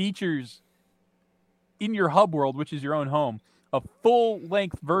 which features in your hub world, which is your own home, a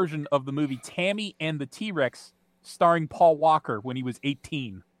full-length version of the movie Tammy and the T-Rex starring Paul Walker when he was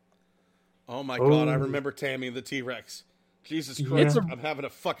 18. Oh my god, I remember Tammy and the T-Rex. Jesus Christ, I'm having a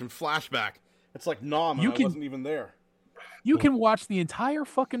fucking flashback. It's like Nom, and I wasn't even there. You can watch the entire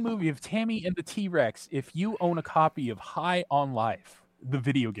fucking movie of Tammy and the T-Rex if you own a copy of High on Life, the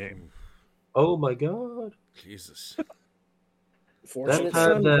video game. Oh my god. Jesus. Fortunate That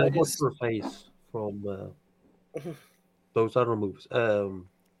son, I had just- what's her face from those other movies.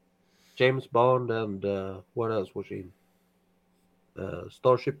 James Bond and what else was she in?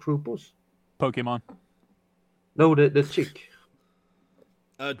 Starship Troopers? Pokemon. No, the chick.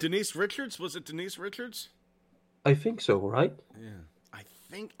 Denise Richards? Was it Denise Richards? I think so, right? Yeah.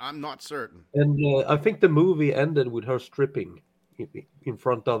 I'm not certain. And I think the movie ended with her stripping in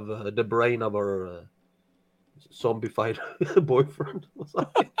front of the brain of her zombified boyfriend or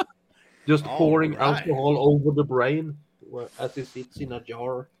something. Just All pouring right. alcohol over the brain as it sits in a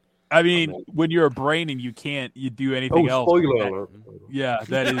jar. I mean, when you're a brain and you do anything else. Spoiler alert. Yeah,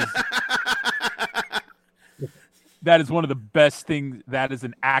 that is one of the best things. That is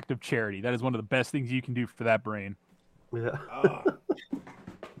an act of charity. That is one of the best things you can do for that brain. Yeah.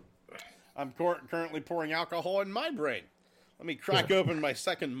 I'm currently pouring alcohol in my brain. Let me crack open my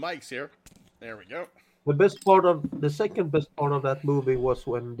second mics here. There we go. The second best part of that movie was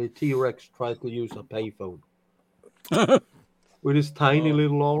when the T-Rex tried to use a payphone with his tiny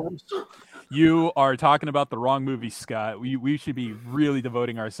little arms. You are talking about the wrong movie, Scott. We should be really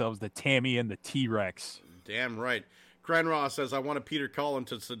devoting ourselves to Tammy and the T-Rex. Damn right. Cranraw says, I wanted Peter Cullen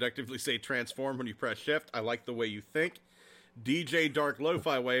to seductively say transform when you press shift. I like the way you think. DJ Dark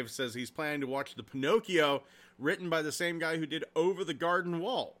Lo-Fi Wave says he's planning to watch the Pinocchio written by the same guy who did Over the Garden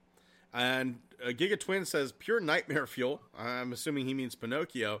Wall. And Giga Twin says pure nightmare fuel. I'm assuming he means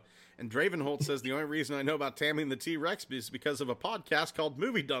Pinocchio. And Dravenholt says the only reason I know about Tammy and the T-Rex is because of a podcast called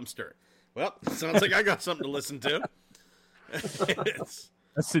Movie Dumpster. Well, sounds like I got something to listen to.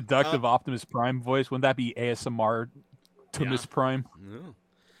 A seductive Optimus Prime voice. Wouldn't that be ASMR Optimus Prime?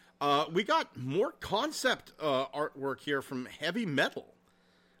 Yeah. We got more concept artwork here from Heavy Metal.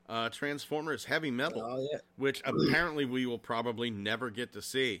 Transformers Heavy Metal, which apparently we will probably never get to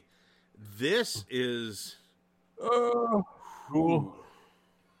see. This is... cool.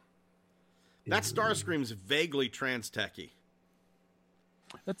 That Starscream's vaguely trans-techy.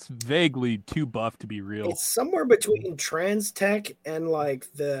 That's vaguely too buff to be real. It's somewhere between trans tech and like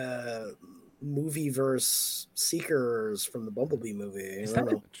the movie-verse Seekers from the Bumblebee movie. Is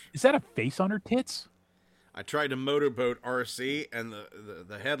that a face on her tits? I tried to motorboat RC, and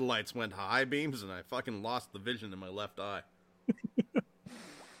the headlights went high beams, and I fucking lost the vision in my left eye.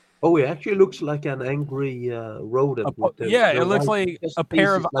 Oh, it actually looks like an angry rodent. It looks like a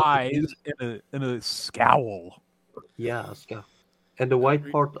pair of eyes and a scowl. Yeah, a scowl. And the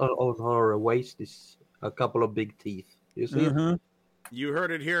white part on her waist is a couple of big teeth. You see it? You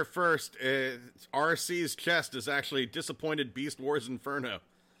heard it here first. RC's chest is actually Disappointed Beast Wars Inferno.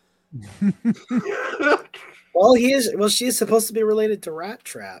 Well, she is supposed to be related to Rat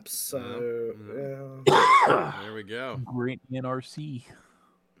Traps. So there we go. Great NRC.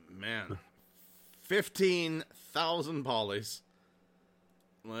 Man, 15,000 polys.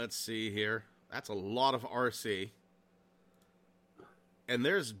 Let's see here. That's a lot of RC. And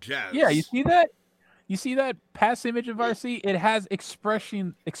there's Jazz. Yeah, you see that? You see that past image of RC? It has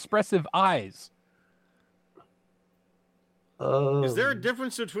expressive eyes. Is there a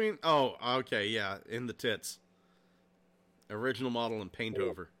difference between... Oh, okay, yeah, in the tits. Original model and paint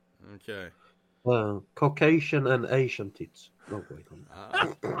over. Okay. Caucasian and Asian tits. Oh, wait.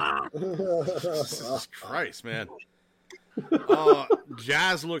 Jesus Christ, man.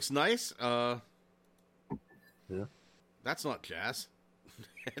 Jazz looks nice. Yeah. That's not Jazz.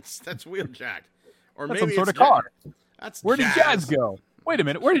 That's Wheeljack. Or that's maybe some sort of car. Where did Jazz go? Wait a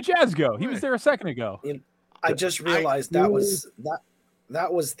minute. Where did Jazz go? He was there a second ago. I just realized that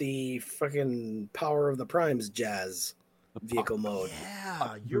was the fucking Power of the Primes Jazz vehicle mode.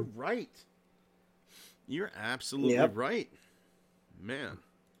 Yeah, you're right. You're absolutely right. Man.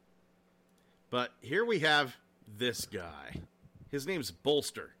 But here we have this guy. His name's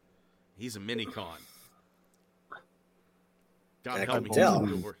Bolster. He's a Minicon. God help me.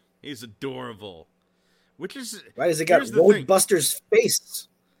 He's adorable. Which is... Why does it got Roadbuster's face?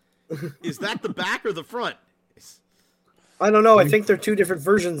 Is that the back or the front? I don't know. I think they're two different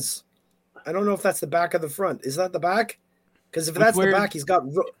versions. I don't know if that's the back or the front. Is that the back? Because if that's the back, he's got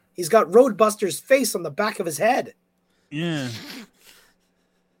Roadbuster's face on the back of his head. Yeah.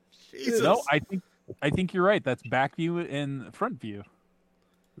 Jesus. No, I think you're right. That's back view and front view.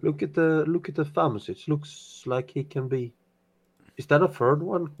 Look at the thumbs. It looks like he can be. Is that a third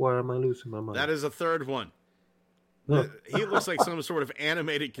one? Why am I losing my mind? That is a third one. No. He looks like some sort of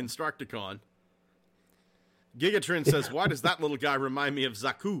animated Constructicon. Gigatrin says, why does that little guy remind me of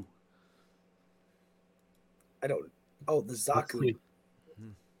Zaku? I don't... Oh, the Zaku.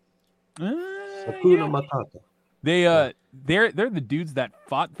 Hakuna Matata. They're the dudes that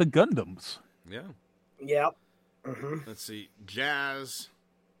fought the Gundams. Yeah. Yep. Mm-hmm. Let's see. Jazz.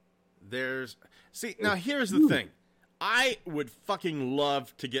 See, now here's the thing. I would fucking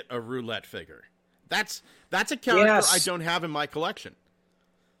love to get a roulette figure. That's a character I don't have in my collection.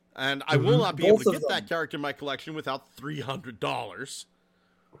 And I will not be able to get that character in my collection without $300.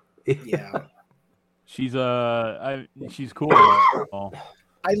 Yeah. She's cool.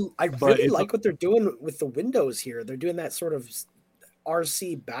 I really like what they're doing with the windows here. They're doing that sort of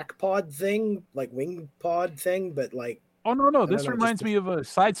RC back pod thing, like wing pod thing, but like... Oh, no. This reminds me of a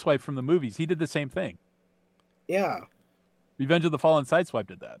Sideswipe from the movies. He did the same thing. Yeah. Revenge of the Fallen Sideswipe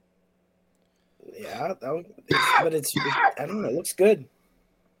did that. Yeah, but I don't know. It looks good.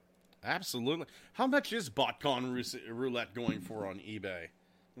 Absolutely. How much is BotCon roulette going for on eBay?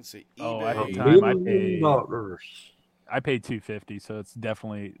 Let's see. Oh, at the eBay. time I $1 paid million. I paid $250, so it's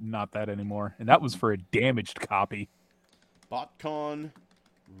definitely not that anymore. And that was for a damaged copy. BotCon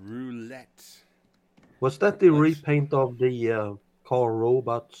roulette. Was that the repaint of the car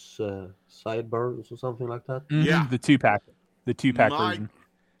robots sideburns or something like that? Yeah. The 2-pack. The 2-pack My- version.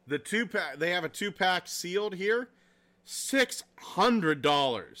 The 2-pack. They have a 2-pack sealed here.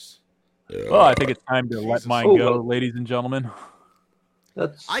 $600. Well, I think it's time to let Jesus. mine Oh, go, well. ladies and gentlemen.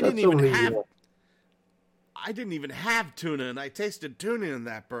 I didn't even only, have. I didn't even have tuna, and I tasted tuna in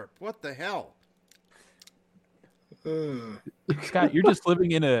that burp. What the hell? Scott, you're just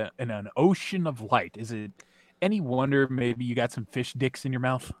living in an ocean of light. Is it any wonder maybe you got some fish dicks in your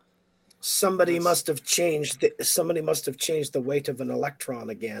mouth? Somebody must have changed. Somebody must have changed the weight of an electron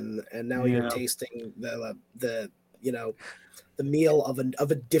again, and now Yeah. you're tasting the the meal of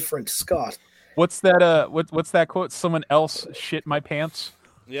a different Scott. What's that? What's that quote? Someone else shit my pants.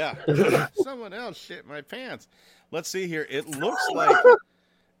 Yeah. Someone else shit my pants. Let's see here. It looks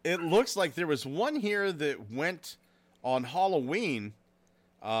like there was one here that went on Halloween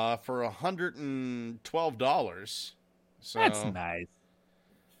for $112. So That's nice.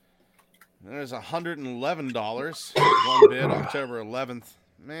 there's $111. One bid, October 11th.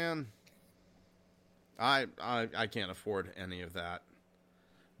 Man, I can't afford any of that.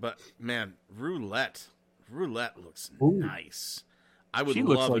 But man, roulette looks Ooh. nice. I would She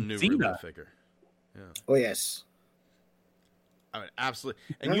looks love a like new Xena. roulette figure. Yeah. Oh yes. I mean, absolutely.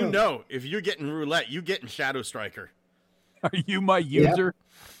 And Oh. you know, if you're getting roulette, you getting Shadow Striker. Are you my user?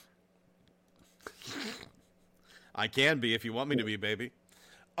 I can be if you want me to be, baby.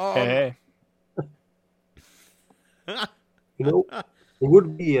 Hey. You know, it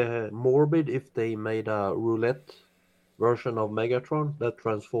would be morbid if they made a roulette version of Megatron that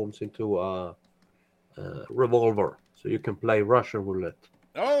transforms into a revolver, so you can play Russian roulette.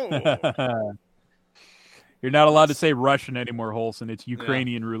 Oh, You're not allowed to say Russian anymore, Holson. It's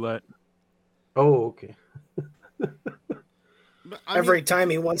Ukrainian roulette. Oh, okay. but I Every mean, time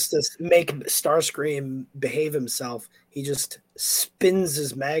he wants to make Starscream behave himself, he just spins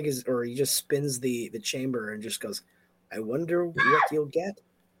his magazine, or he just spins the chamber and just goes, "I wonder what you'll get."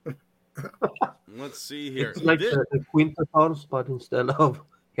 let's see here. It's like This- the Quintetons, but instead of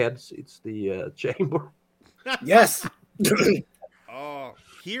heads, it's the chamber. Yes. Oh,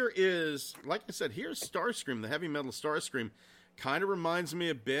 here is, like I said, here's Starscream, the heavy metal Starscream. Kind of reminds me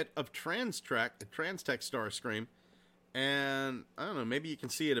a bit of Transtech Starscream. And I don't know, maybe you can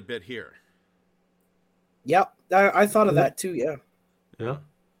see it a bit here. Yep. I thought of that too. Yeah. Yeah.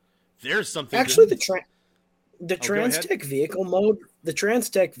 There's something. Actually, that- the Oh, go ahead. Transtech vehicle mode. The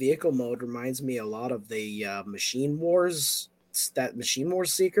Transtech vehicle mode reminds me a lot of the Machine Wars. That Machine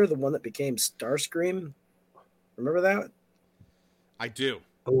Wars Seeker, the one that became Starscream. Remember that? I do.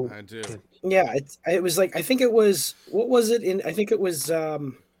 Oh, I do. okay. Yeah. It was like, I think it was, what was it in? I think it was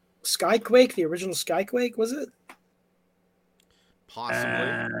Skyquake, the original Skyquake, was it?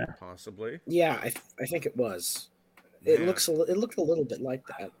 Possibly. Yeah, I think it was. It Man. looked a little bit like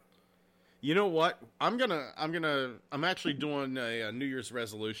that. You know what? I'm actually doing a New Year's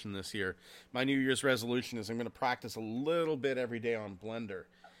resolution this year. My New Year's resolution is I'm gonna practice a little bit every day on Blender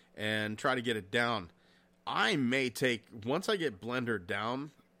and try to get it down. I may take, once I get Blender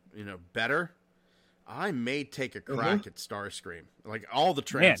down, better, I may take a crack at Starscream. Like all the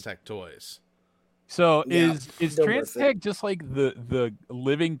Man. Transtech toys. So Yeah, is they're worth Transtech just like the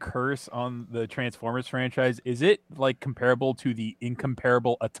living curse on the Transformers franchise? Is it like comparable to the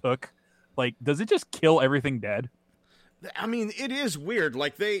incomparable Atuk? Like, does it just kill everything dead? I mean, it is weird.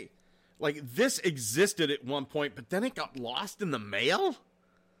 Like this existed at one point, but then it got lost in the mail.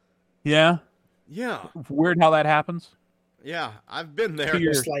 Yeah. Yeah, Weird how that happens. yeah, I've been there.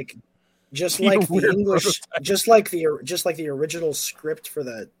 Here. Just Be a like the weird English, prototype. just like the original script for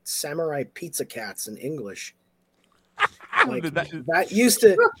the Samurai Pizza Cats in English. Like that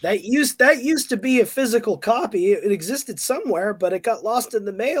used to be a physical copy. It existed somewhere, but it got lost in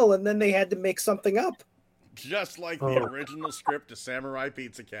the mail, and then they had to make something up. Just like the Oh. original script of Samurai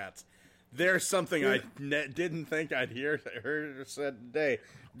Pizza Cats. There's something I didn't think I'd heard or said today.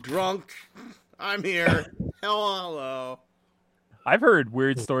 Drunk, I'm here. Hello. I've heard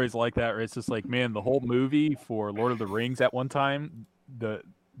weird stories like that where it's just like, man, the whole movie for Lord of the Rings at one time, the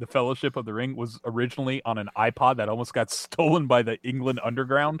Fellowship of the Ring was originally on an iPod that almost got stolen by the England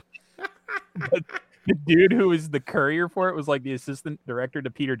Underground. But the dude who was the courier for it was like the assistant director to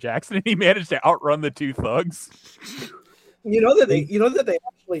Peter Jackson, and he managed to outrun the two thugs. You know that they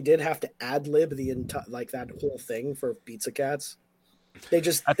actually did have to ad lib the entire that whole thing for Pizza Cats. They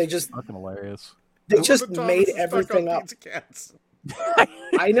just Fucking hilarious. they just Thomas made is stuck on everything up. Pizza Cats.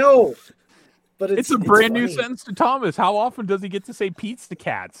 I know, but It's a brand new funny. sentence to Thomas. How often does he get to say pizza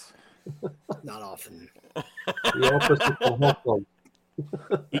cats? Not often. The opposite of hot dog.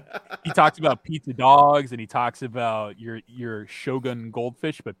 He talks about pizza dogs and he talks about your Shogun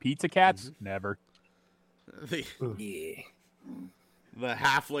goldfish, but pizza cats never. The Yeah.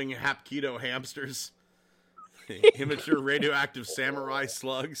 halfling Hapkido hamsters. The immature radioactive samurai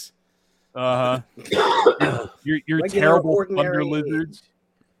slugs. Your Regular, terrible ordinary- thunder lizards.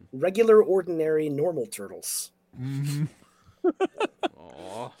 Regular, ordinary, normal turtles. Mhm.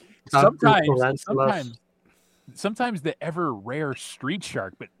 Aw. Sometimes the ever rare street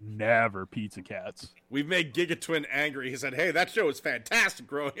shark, but never pizza cats. We've made Gigatwin angry. He said, "Hey, that show was fantastic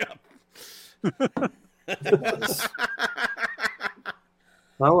growing up."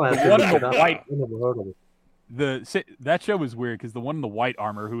 No, I One haven't of the heard white- I never heard of it. That show was weird because the one in the white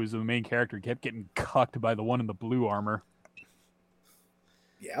armor, who was the main character, kept getting cucked by the one in the blue armor.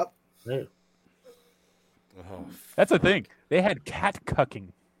 Yep. Yeah. Oh, That's the thing. They had cat cucking.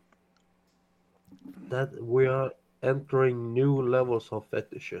 That we are entering new levels of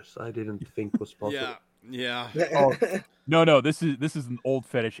fetishes. I didn't think was possible. yeah. Oh. No, this is an old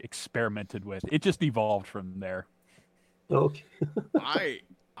fetish experimented with. It just evolved from there. Okay.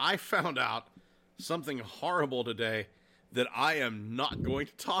 I found out something horrible today that I am not going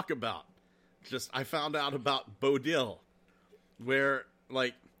to talk about. I found out about Bodil, where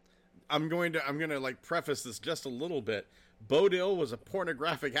I'm going to preface this just a little bit. Bodil was a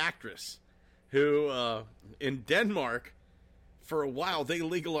pornographic actress who in Denmark for a while they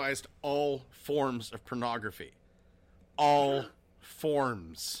legalized all forms of pornography. All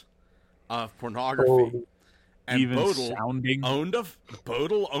forms of pornography. Oh. And Even Bodil sounding.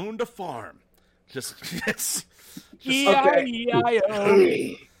 Bodil owned a farm. Just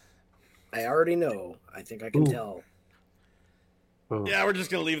E-I-E-I-O. I already know. I think I can Ooh. tell. Oh. yeah, we're just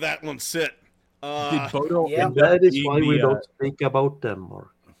gonna leave that one sit. Did Bodil yeah. end And up that is being why we the, don't speak about Denmark.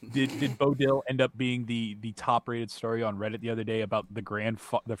 Did Bodil end up being the top rated story on Reddit the other day about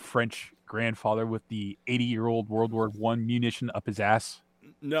the French grandfather with the 80-year-old World War I munition up his ass?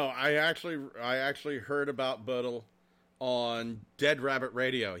 No, I actually heard about Bodil on Dead Rabbit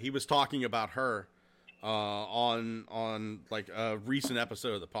Radio. He was talking about her on a recent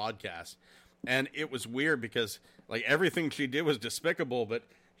episode of the podcast, and it was weird because everything she did was despicable, but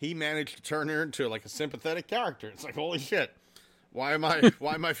he managed to turn her into a sympathetic character. It's like, holy shit, why am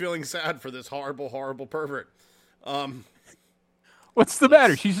I feeling sad for this horrible pervert? What's the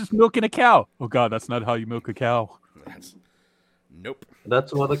matter? She's just milking a cow. Oh God, that's not how you milk a cow. Nope.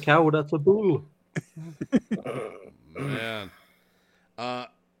 That's not a cow, that's a bull. Man.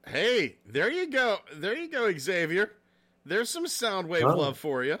 Hey, there you go, Xavier. There's some Soundwave Oh. love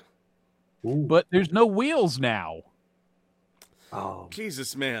for you. Ooh. But there's no wheels now. Oh.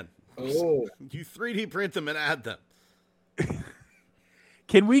 Jesus, man. Oh, You 3D print them and add them.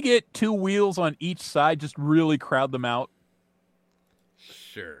 Can we get 2 wheels on each side? Just really crowd them out.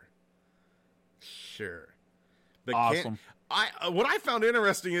 Sure. But Awesome. what I found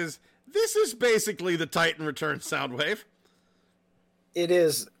interesting is this is basically the Titan Return Soundwave. it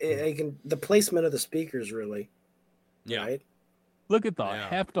is. The placement of the speakers, really. Yeah. Right? Look at the Yeah.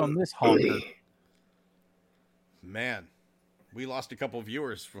 heft on this honker. Man, we lost a couple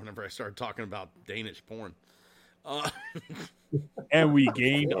viewers whenever I started talking about Danish porn. And we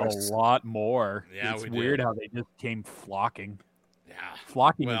gained a course. lot more. Yeah, it's we weird did. how they just came flocking. Yeah.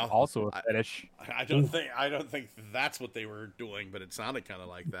 Flocking Well, is also a fetish. I don't think that's what they were doing, but it sounded kind of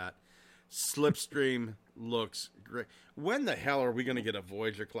like that. Slipstream looks great. When the hell are we going to get a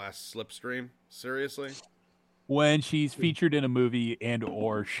Voyager class Slipstream? Seriously? When she's featured in a movie and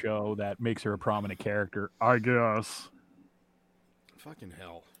or show that makes her a prominent character, I guess. Fucking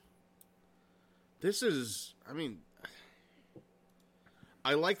hell. This is,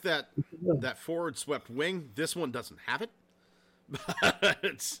 I like that forward swept wing. This one doesn't have it.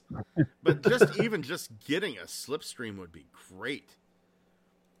 But just getting a Slipstream would be great.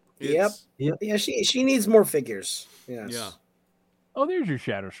 It's- Yeah, she needs more figures. Yes. Yeah. Oh, there's your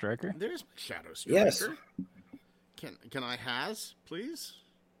Shadow Striker. There's Shadow Striker. Yes. Can I has, please?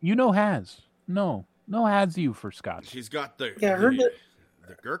 You know has. No has you for Scott. She's got the Yeah, I heard the,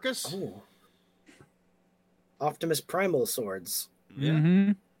 that- the Gurkhas. Oh. Optimus Primal swords. Yeah.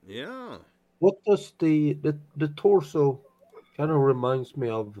 Mm-hmm. Yeah. What does the torso kind of reminds me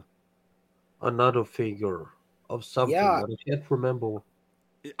of another figure of something, Yeah. but I can't remember.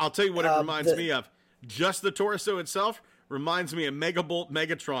 I'll tell you what it reminds the- me of. Just the torso itself reminds me of Megabolt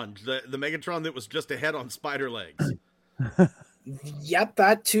Megatron, the Megatron that was just a head on spider legs. Yep,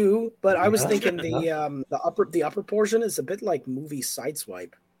 that too. But I was Yeah. thinking the upper portion is a bit like movie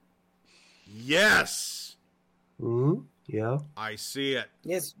Sideswipe. Yes, Mhm. Yeah. I see it.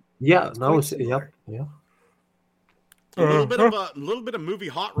 Yes. Yeah. Now quite it's similar. yeah. A little bit of movie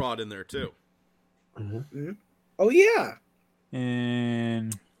Hot Rod in there too. Oh yeah.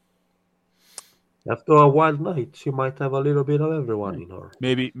 And After a wild night, she might have a little bit of everyone in her.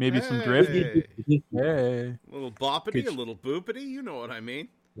 maybe some drift. Hey. Hey. A little boppity, Good. a little boopity. You know what I mean?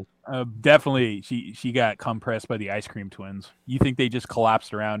 Definitely, she got compressed by the ice cream twins. You think they just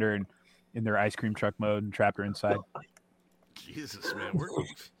collapsed around her and in their ice cream truck mode and trapped her inside? Jesus, man,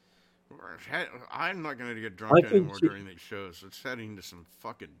 I'm not going to get I drunk think anymore she- during these shows. It's heading into some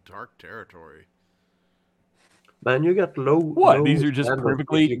fucking dark territory. Man, you get low. What? low These are just standards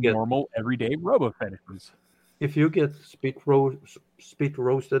perfectly if you get, normal, everyday robo fetishes. If you get spit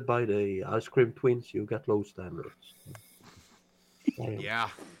roasted by the ice cream twins, you get low standards. Yeah.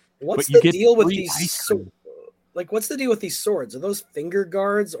 What's But you the get deal with free these? ice cream. Like, what's the deal with these swords? Are those finger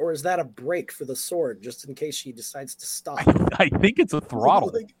guards, or is that a break for the sword, just in case she decides to stop? I think it's a throttle.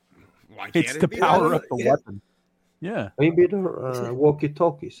 Like, Why can't It's it to be power that? up the Yeah. weapon. Yeah. Maybe the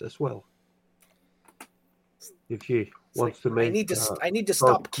walkie-talkies as well. If she it's wants like, to make, I need to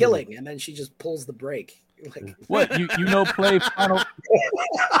start stop killing, and then she just pulls the brake. Like, What you play Final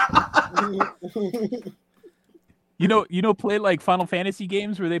play like Final Fantasy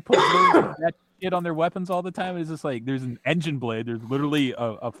games where they put that shit on their weapons all the time. It's just like there's an engine blade. There's literally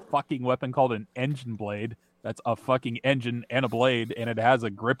a fucking weapon called an engine blade. That's a fucking engine and a blade, and it has a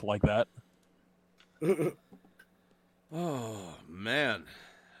grip like that. Oh, man.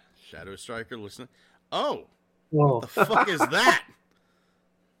 Shadow Striker listening. Oh, well, the fuck is that?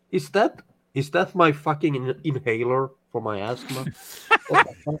 is that my fucking inhaler for my asthma? What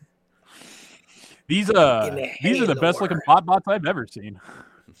the fuck? These are the best looking bots I've ever seen.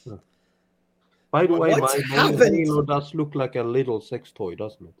 By the way, What's my happened? inhaler does look like a little sex toy,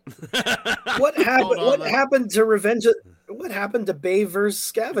 doesn't it? what happened? Hold on, What then. happened to Revenge? What happened to Bay versus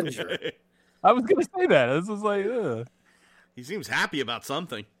Scavenger? I was gonna say that. This is like, He seems happy about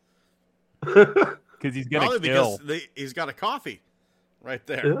something. because he's gonna Probably kill. because he's got a coffee right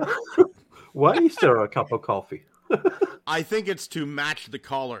there. Why is there a cup of coffee? I think it's to match the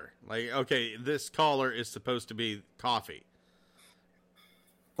collar. Like, okay, this collar is supposed to be coffee.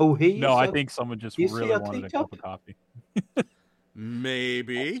 Oh, he No, is I a- think someone just is he really a wanted a teacup? cup of coffee.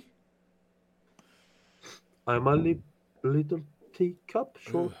 Maybe. I'm a little teacup,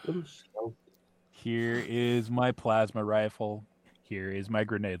 short and stout. Here is my plasma rifle. Here is my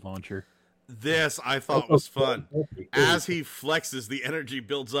grenade launcher. This I thought was fun. As he flexes, the energy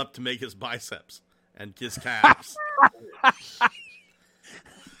builds up to make his biceps and his calves.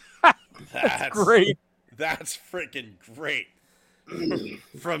 That's Great. That's freaking great.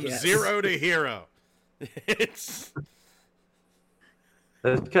 From Yes. zero to hero. It's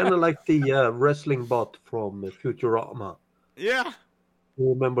It's kind of like the wrestling bot from Futurama. yeah. You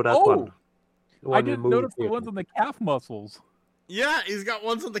remember that Oh, one? The I one in didn't movie notice the theater. ones on the calf muscles. Yeah, he's got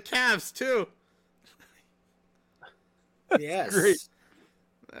ones on the calves too. Yes. great.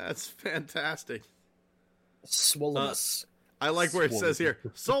 That's fantastic. Swollenness. I like where it says here,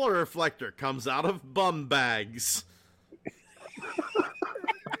 solar reflector comes out of bum bags.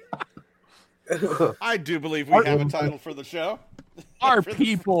 I do believe we have a title for the show. Our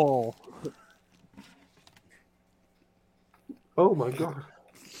people. Oh my god!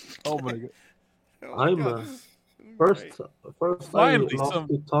 Oh my god. Oh my I'm God, this is First, great. first Finally, I lost some-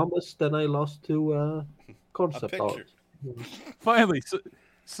 to Thomas, then I lost to A concept art. picture. Finally,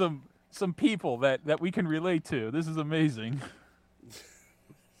 some people that we can relate to. This is amazing.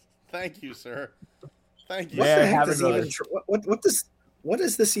 Thank you, sir. Thank you. What Yeah, the heck have does another. even what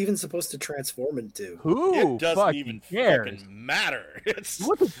is this even supposed to transform into? Who It doesn't fucking even cares? fucking matter. It's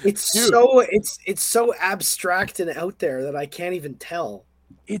What the It's Dude. it's so abstract and out there that I can't even tell.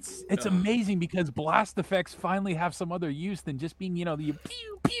 It's amazing because blast effects finally have some other use than just being, the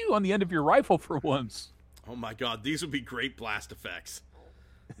pew pew on the end of your rifle for once. oh my god, these would be great blast effects.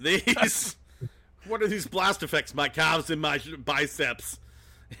 These what are these blast effects? My calves and my biceps.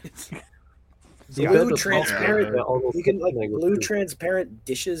 It's, Yeah, Blue that's transparent. awesome. You can like Lego blue too. transparent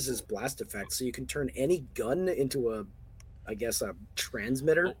dishes as blast effects, so you can turn any gun into a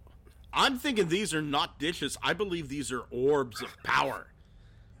transmitter. I'm thinking these are not dishes. I believe these are orbs of power.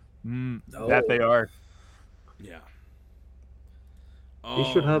 That they are. Yeah. He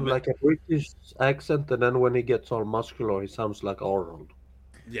should Oh, have man. like a British accent, and then when he gets all muscular, he sounds like Arnold.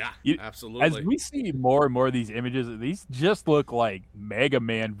 Yeah, You- absolutely. As we see more and more of these images, these just look like Mega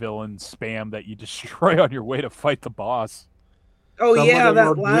Man villain spam that you destroy on your way to fight the boss. Oh Some yeah, of them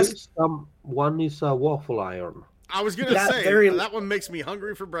are that last drills, one is a waffle iron. I was gonna that say very- that one makes me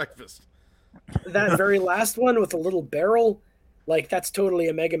hungry for breakfast. that very last one with a little barrel, like that's totally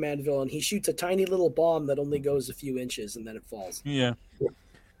a Mega Man villain. He shoots a tiny little bomb that only goes a few inches and then it falls. Yeah.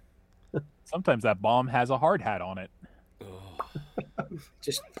 Sometimes that bomb has a hard hat on it.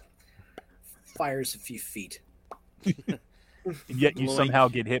 Just fires a few feet. And yet you Bloink. somehow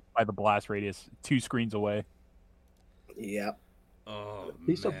get hit by the blast radius 2 screens away. Yeah. Oh,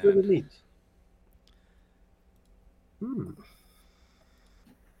 These are man. pretty neat.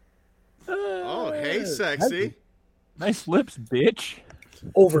 Oh, hey, sexy. Nice lips, bitch.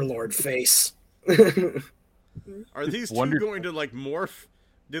 Overlord face. Are these two Wonder- going to like morph,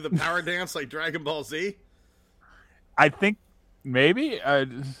 do the power dance like Dragon Ball Z? I think maybe.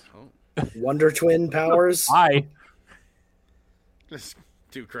 Wonder Twin powers. Hi. Just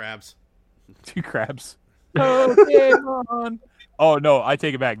two crabs. 2 crabs. Pokemon. Oh no, I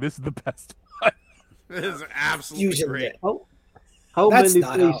take it back. This is the best. This is absolutely Fusion great. dance. How That's many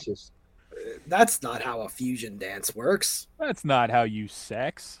not how- faces? That's not how a fusion dance works. That's not how you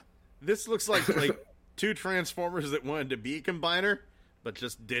sex. This looks like two Transformers that wanted to be a combiner, but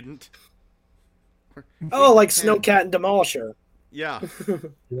just didn't. Oh, like Snowcat and Demolisher. Yeah.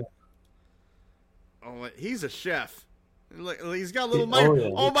 Yeah. Oh, he's a chef. Look, he's got a little Oh, mic. yeah.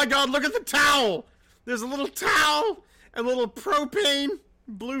 Oh my God! Look at the towel. There's a little towel and little propane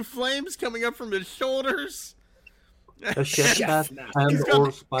blue flames coming up from his shoulders. A chef Chef hat now. and He's or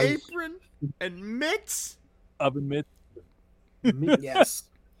got spice. apron and mitts. Oven mitt. meat. Yes.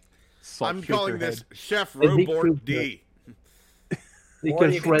 Salt I'm shaker calling head. this Chef And he Robort could, D. He Or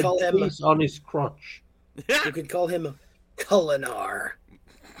can you could shred call him- cheese on his crotch. You could call him Culinar.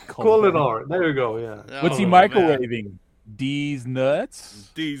 Culinar. There you go. Yeah. What's he Oh, man. microwaving? D's nuts?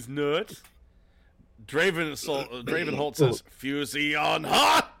 These nuts. Dravenholt says, Fusion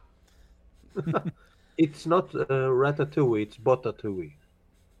hot! It's not ratatouille. It's botatouille.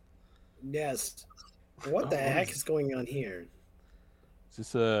 Yes. What the heck is going on here?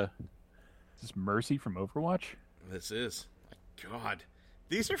 Is this Mercy from Overwatch? This is. My God.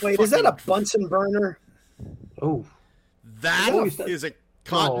 These are Wait, is that a fucking- Bunsen burner? Oh, That Oh, is that- is a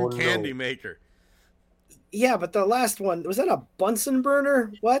cotton Oh, no. candy maker. Yeah, but the last one, was that a Bunsen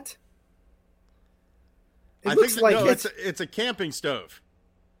burner? What? It I looks think like no, it's... it's a camping stove.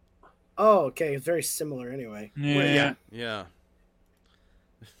 Oh, okay. Very similar anyway. Well, yeah.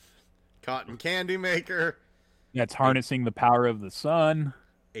 Cotton candy maker, That's harnessing the power of the sun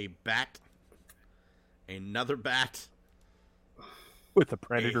a bat, another bat, with a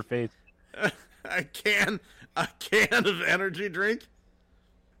predator face. a can of energy drink.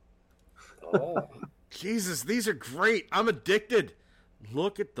 Oh. Jesus, these are great. I'm addicted.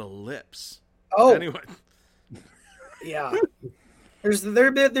 Look at the lips. Oh, Anyway, yeah.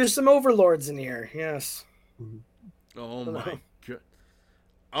 There's some overlords in here. Yes. oh my God.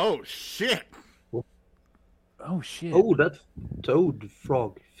 Oh shit. Oh shit! oh, that toad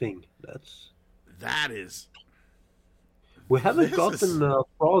frog thing. That is We haven't This gotten is- a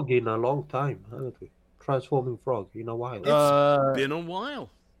frog in a long time, haven't we? Transforming frog in a while. been a while.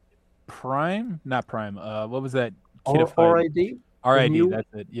 Prime, not Prime. What was that? Or RID? RID. new- That's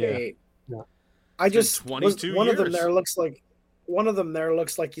it. Yeah. Hey, Yeah. I just 22 one of them years. there looks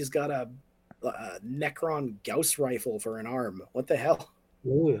like he's got a Necron Gauss rifle for an arm. What the hell?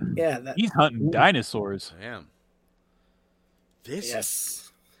 Oh, yeah. Yeah, that He's hunting dinosaurs. Damn. This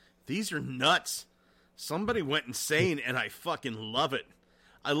yes. These are nuts. Somebody went insane, and I fucking love it.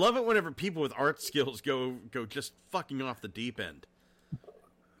 I love it whenever people with art skills go just fucking off the deep end.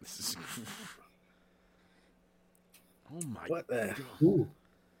 This is. Oh my What the God. Ooh.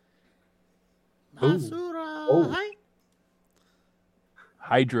 Masura, Oh. hi.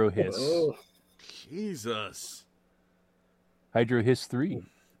 Hydro Hiss. Oh, Jesus. Hydro Hiss 3.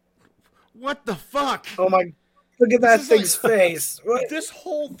 What the fuck? oh my look at that This is thing's like- face. What? This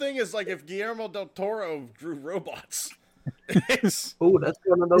whole thing is like if Guillermo del Toro drew robots. It's, Oh, that's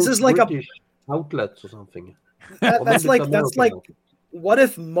one of This those is like a- British outlets or something. That, Or that's maybe like it's that's like American. what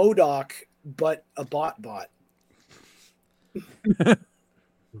if MODOK but a bot?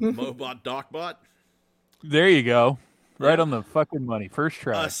 Mobot Docbot. There you go. Right on the fucking money. First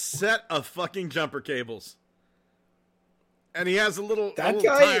try. A set of fucking jumper cables. And he has a little That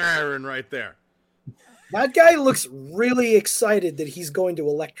guy- tire iron right there. That guy looks really excited that he's going to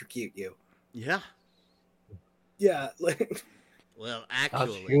electrocute you. Yeah. Yeah, like Well, Does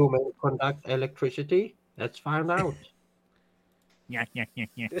actually. human conduct electricity? Let's find out.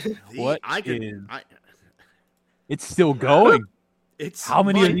 What I could. is- I, It's still going. it's How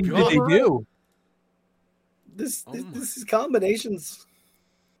many my of these did God. they do? This Oh this, my- this is combinations.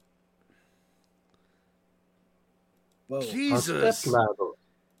 Whoa. A Jesus! step ladder.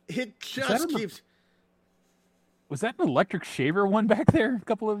 It that just in the- keeps. Was that an electric shaver one back there a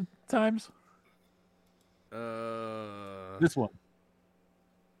couple of times? This one.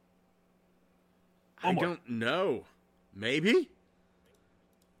 I one more. don't know. Maybe.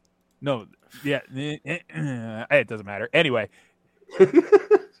 No, yeah, it doesn't matter. Anyway,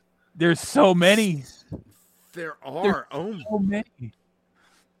 there's so many, There are. Oh so many.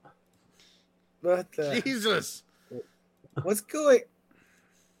 What Jesus! what's going?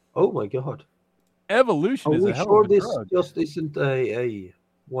 Oh my god. Evolution Are is we a hell sure of a this drug. just isn't a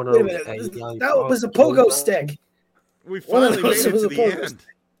one of Wait a those minute. AI That was a program? pogo stick. We One of finally those made it was to a the pogo end.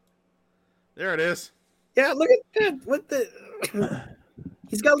 There it is. Yeah, look at that. What the?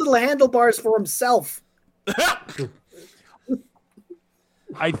 He's got little handlebars for himself.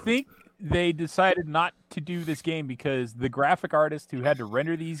 I think they decided not to do this game because the graphic artist who had to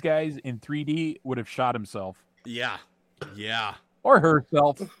render these guys in 3D would have shot himself Yeah. Yeah. or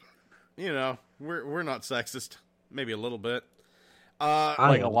herself. You know, we're not sexist. Maybe a little bit.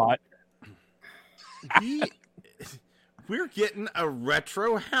 Like a lot. We're getting a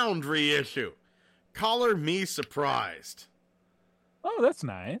retro Hound reissue. Color me surprised. Oh, that's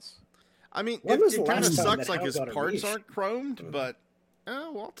nice. I mean, When was the it kind of last time sucks that like Hound his got a parts reissue? aren't chromed, but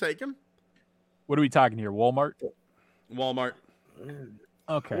well, I'll take them. What are we talking here? Walmart? Walmart.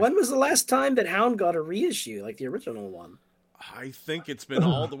 Okay. When was the last time that Hound got a reissue, like the original one? I think it's been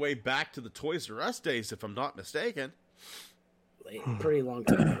all the way back to the Toys R Us days, if I'm not mistaken. Like, pretty long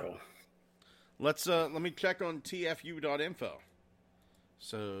time ago. Let me check on tfu.info.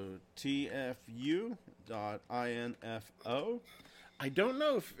 So tfu.info. I don't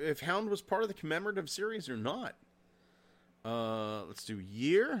know if Hound was part of the commemorative series or not. Let's do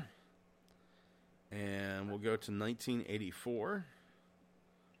year. And we'll go to 1984.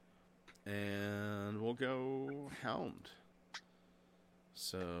 And we'll go Hound.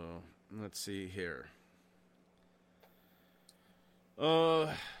 So, let's see here.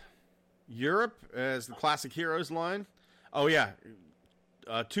 Europe as the Classic Heroes line. Oh yeah,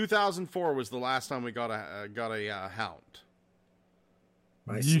 2004 was the last time we got a Hound.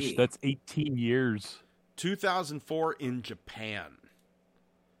 I Yeesh, see. that's 18 years. 2004 in Japan.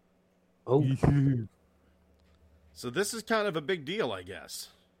 Oh, So this is kind of a big deal, I guess.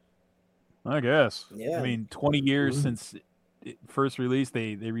 I guess. Yeah. I mean, 20 years since it first released,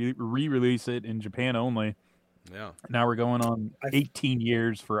 they re-release it in Japan only. Yeah. Now we're going on I- 18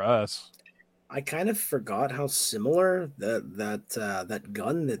 years for us. I kind of forgot how similar that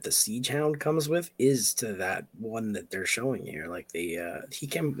gun that the Siege Hound comes with is to that one that they're showing here. Like that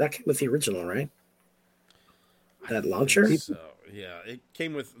came with the original, right? That launcher. So yeah, it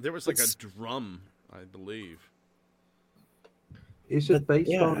came with. There was like a drum, I believe. is it based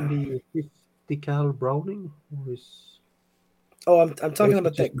yeah. on the 50 cal Browning? Or is... Oh, I'm talking Or is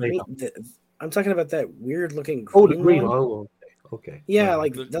about it that just made green. up? I'm talking about that weird looking. Oh, the green one. one. Oh, okay. Yeah, Right.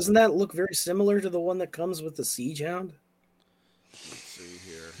 like The- doesn't that look very similar to the one that comes with the Siege Hound? Let's see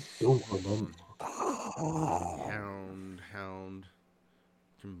here. Don't remember. Hound,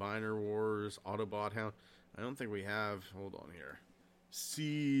 Combiner Wars, Autobot Hound. I don't think we have. Hold on here.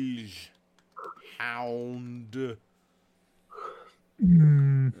 Siege Hound.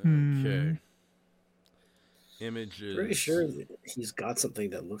 Okay. Images. Pretty sure that he's got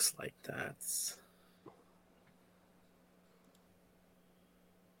something that looks like that.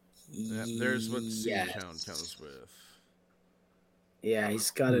 Yeah, there's what Siege Yes. Hound comes with. Yeah,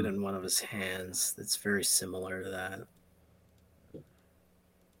 he's got it in one of his hands. That's very similar to that.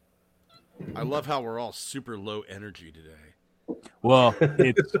 I love how we're all super low energy today. Well,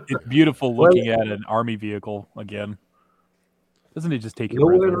 it's beautiful looking at an army vehicle again. Doesn't it just take your No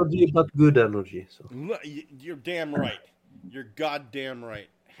breath away? energy, but good energy. So. You're damn right. You're goddamn right.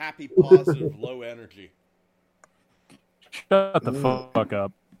 Happy, positive, low energy. Shut the fuck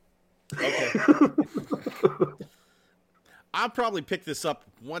up. Okay. I'll probably pick this up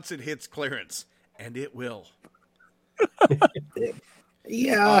once it hits clearance, and it will.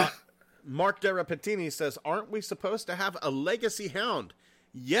 Yeah. Mark Derapatini says, aren't we supposed to have a Legacy Hound?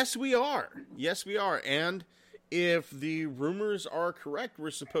 Yes, we are. Yes, we are. And if the rumors are correct,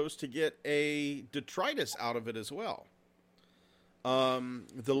 we're supposed to get a Detritus out of it as well.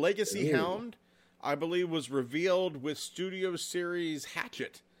 The Legacy Hound, I believe, was revealed with Studio Series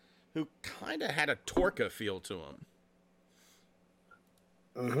Hatchet, who kind of had a Torca feel to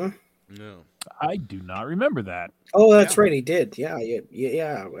him. No. I do not remember that. Oh, that's Yeah. right. He did. Yeah.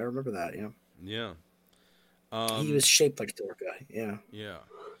 I remember that. Yeah. Yeah. He was shaped like Dorka. Yeah. Yeah.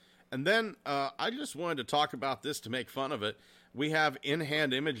 And then I just wanted to talk about this to make fun of it. We have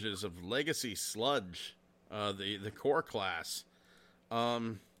in-hand images of Legacy Sludge, the core class.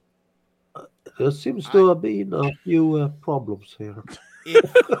 There seems to have been a few problems here.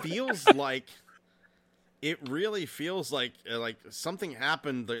 It feels like it really feels like something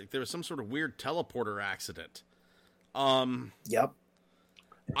happened. There was some sort of weird teleporter accident. Yep.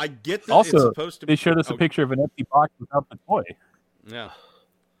 I get that Also, it's supposed to be. They showed us a picture of an empty box without the toy. Yeah.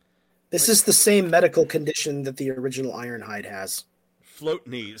 This is the same medical condition that the original Ironhide has. Float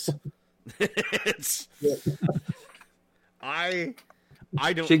knees. It's. Yeah. I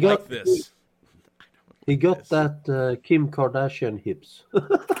don't She got- like this. He got that Kim Kardashian hips.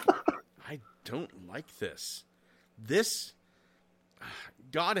 I don't like this. This,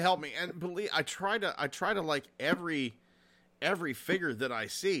 God help me, and believe I try to like every figure that I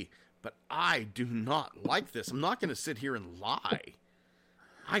see, but I do not like this. I'm not going to sit here and lie.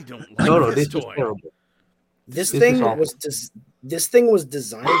 I don't like No, this this is toy. terrible. This This thing is awful. this thing was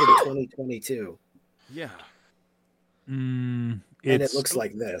designed in 2022, Yeah, and it It's looks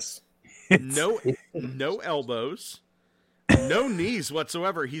like this. no elbows, no knees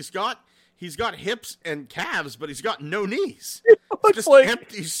whatsoever. He's got hips and calves, but he's got no knees. It's looks just like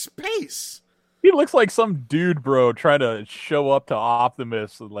empty space. he looks like some dude, bro, trying to show up to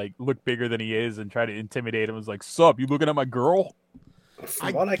Optimus, and, like look bigger than he is, and try to intimidate him. It's like, "Sup, you looking at my girl?" From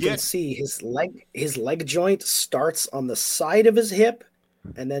I what I can get- see, his leg joint starts on the side of his hip,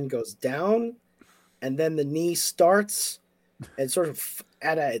 and then goes down, and then the knee starts, and sort of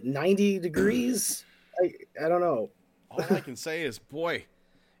at a 90 degrees. I don't know. All I can say is, boy,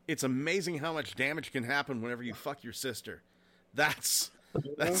 it's amazing how much damage can happen whenever you fuck your sister. That's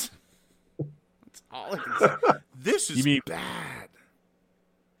all I can say. This is You mean- bad.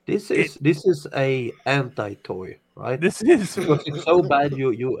 This is a anti-toy, right? This is Because it's so bad,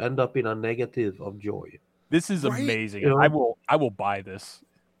 you end up in a negative of joy. this is Right? amazing. Yeah. I will buy this.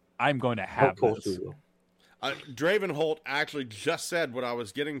 I'm going to Of have course this. you will. Dravenholt actually just said what I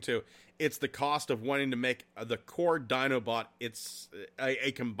was getting to. It's the cost of wanting to make the core Dinobot. It's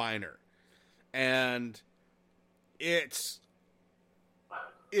a combiner, and it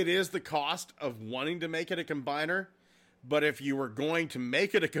is the cost of wanting to make it a combiner. But if you were going to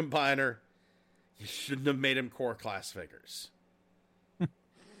make it a combiner, you shouldn't have made him core class figures.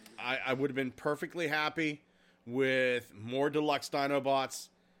 I would have been perfectly happy with more deluxe Dinobots.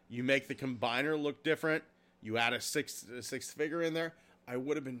 You make the combiner look different. You add a sixth figure in there. I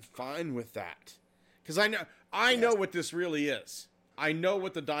would have been fine with that. Because I know what this really is. I know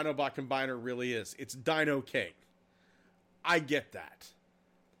what the Dinobot combiner really is. It's Dino King. I get that.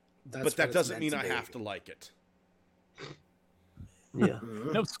 That's But that what it's doesn't meant mean I be. have to like it. Yeah.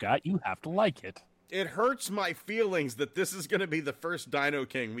 No, Scott, you have to like it. It hurts my feelings that this is going to be the first Dino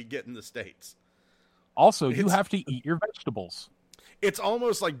King we get in the States. Also, you It's- have to eat your vegetables. It's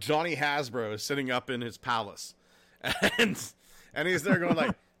almost like Johnny Hasbro is sitting up in his palace. And he's there going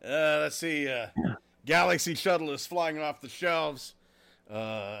like, let's see, Galaxy Shuttle is flying off the shelves.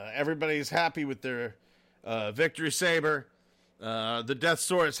 Everybody's happy with their Victory Saber. The Death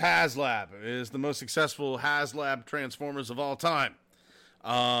Source HasLab is the most successful HasLab Transformers of all time.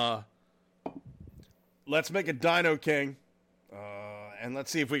 Let's make a Dino King, and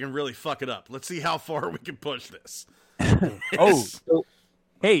let's see if we can really fuck it up. Let's see how far we can push this. Oh,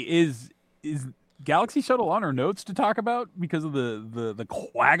 hey, is Galaxy Shuttle on our notes to talk about because of the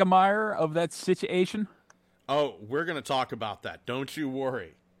quagmire of that situation? Oh, we're going to talk about that. Don't you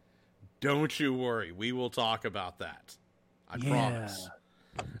worry. Don't you worry. We will talk about that. I promise.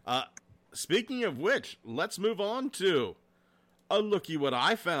 Speaking of which, let's move on to a looky what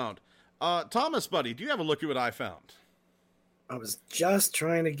I found. Thomas, buddy, do you have a looky what I found? I was just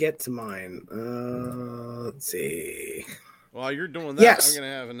trying to get to mine. Let's see. While you're doing that, Yes. I'm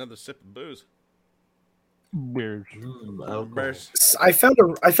going to have another sip of booze. Weird. Bears. I found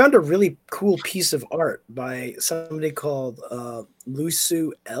a really cool piece of art by somebody called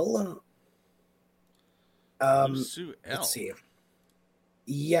Lusu L. Sue L. Let's see.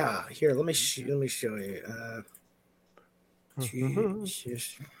 Yeah, here. Let me show you.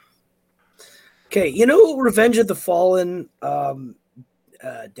 Okay, you know Revenge of the Fallen,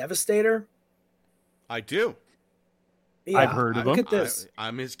 Devastator. I do. Yeah, I've heard of look him. at this.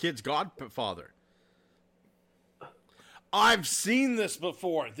 I'm his kid's godfather. I've seen this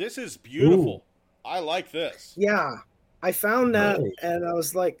before. This is beautiful. I like this. Yeah, I found that, Nice. and I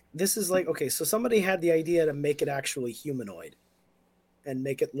was like, "This is like okay." So somebody had the idea to make it actually humanoid, and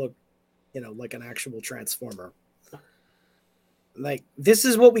make it look like an actual Transformer. Like, this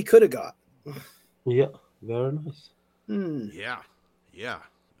is what we could have got. Yeah, very nice. Yeah.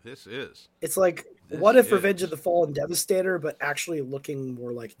 This is. It's like, This what if is. Revenge of the Fallen Devastator, but actually looking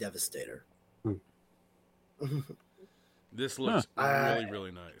more like Devastator? This looks really,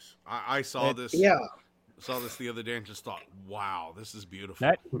 really nice. I saw this. Yeah. Saw this the other day and just thought, wow, this is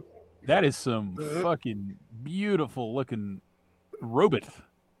beautiful. That is some fucking beautiful looking robot.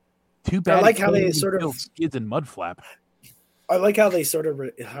 Too bad. I like it how they can't sort of- kill Skids and Mudflap. I like how they sort of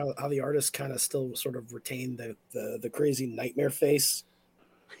how the artists kind of still sort of retain the crazy nightmare face.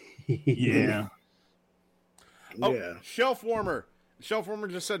 Yeah. Oh, Yeah. Shelf Warmer. Shelf Warmer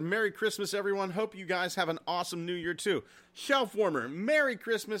just said, Merry Christmas, everyone. Hope you guys have an awesome New Year, too. Shelf Warmer, Merry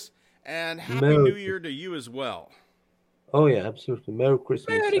Christmas, and Happy Merry New Year to you as well. Oh yeah, absolutely. Merry Christmas.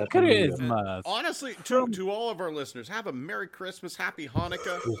 Merry Happy New Year. Christmas. Honestly, to all of our listeners, have a Merry Christmas, Happy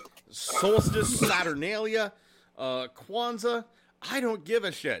Hanukkah, Solstice, Saturnalia, Kwanzaa. I don't give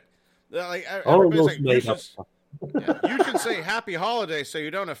a shit. Like, All everybody's those like, made up stuff. you should say Happy Holiday so you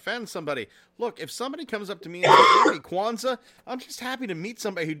don't offend somebody. Look, if somebody comes up to me and says Happy Kwanzaa, I'm just happy to meet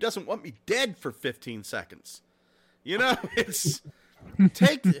somebody who doesn't want me dead for 15 seconds. You know, it's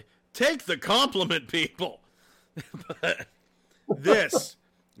take the compliment, people. But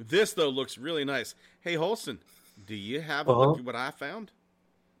this though looks really nice. Hey, Holston, do you have a look at what I found?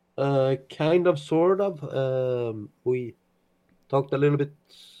 Kind of, sort of. We talked a little bit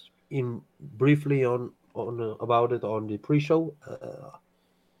briefly on about it on the pre-show.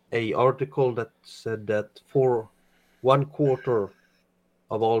 A article that said that for 1/4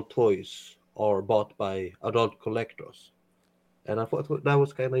 of all toys are bought by adult collectors, and I thought that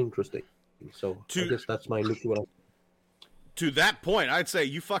was kind of interesting. So I guess that's my look. To that point, I'd say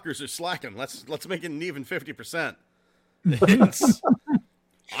you fuckers are slacking. Let's make it an even 50%. It's,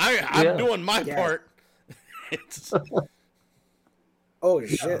 I'm doing my part. It's, Oh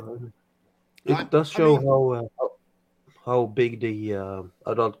shit! It does show how big the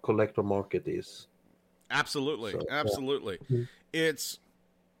adult collector market is. absolutely, So, absolutely. Mhm. It's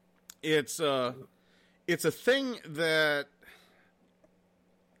a thing that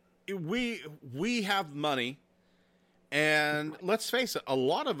we have money, and let's face it, a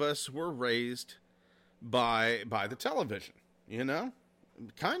lot of us were raised by the television. You know,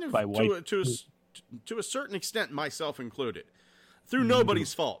 kind of By white- to a certain extent, myself included, through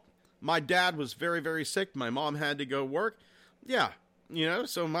nobody's fault. My dad was very, very sick. My mom had to go work. Yeah, you know,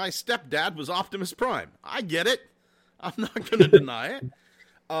 so my stepdad was Optimus Prime. I get it. I'm not going to deny it.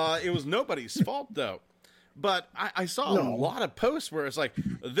 It was nobody's fault, though. But I saw a lot of posts where it's like,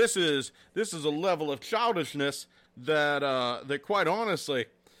 this is a level of childishness that quite honestly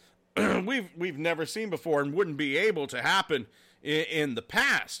we've never seen before and wouldn't be able to happen in the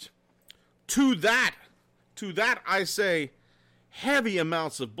past. To that I say heavy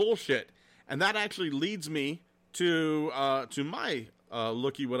amounts of bullshit, and that actually leads me to my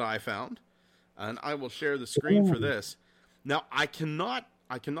looky what I found, and I will share the screen for this. Now I cannot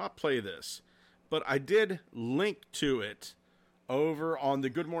play this, but I did link to it over on the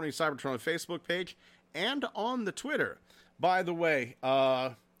Good Morning Cybertron Facebook page and on the Twitter. By the way,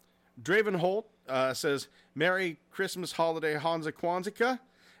 Draven Holt says Merry Christmas, Holiday, Hansa Kwanzaa.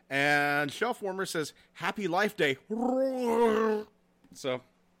 And Shelf Warmer says, Happy Life Day. So,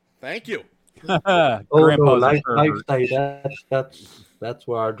 thank you. Oh no, Grandpa's a life pervert. day. That's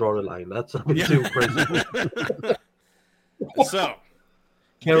where I draw the line. That's a bit too crazy. So,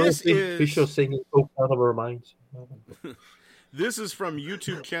 Carol This is- Fisher singing "Coke Out of Our Minds." this is from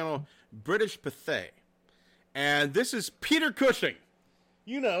YouTube channel British Pathé. And this is Peter Cushing.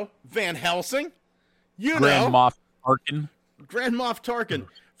 You know, Van Helsing. You Grand know, Moff Tarkin. Grand Moff Tarkin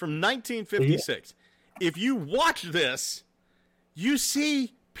from 1956. If you watch this, you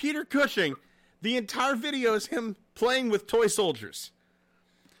see Peter Cushing. The entire video is him playing with toy soldiers,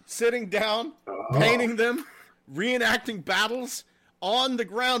 sitting down, painting them, reenacting battles on the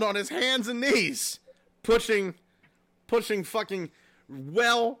ground on his hands and knees, pushing fucking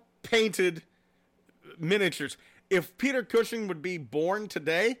well-painted miniatures. If Peter Cushing would be born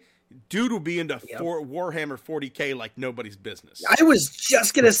today, dude would be into Warhammer 40K like nobody's business. I was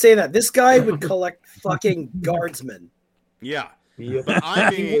just gonna say that this guy would collect fucking guardsmen. Yeah. Yeah. But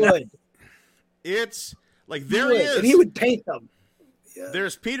I He mean, would. it's like He there would. he is. And he would paint them.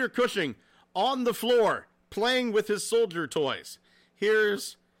 There's Peter Cushing on the floor playing with his soldier toys.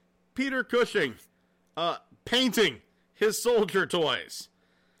 Here's Peter Cushing painting his soldier toys.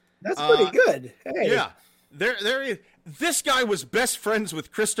 That's pretty good. Hey. Yeah. There he is. This guy was best friends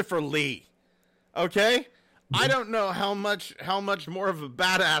with Christopher Lee. Okay? I don't know how much more of a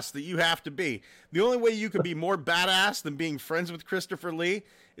badass that you have to be. The only way you could be more badass than being friends with Christopher Lee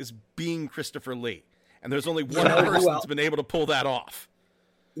is being Christopher Lee. And there's only one person that's been able to pull that off.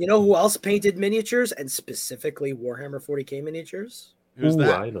 You know who else painted miniatures, and specifically Warhammer 40K miniatures? Who's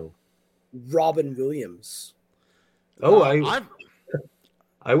that? I know. Robin Williams. Oh, I was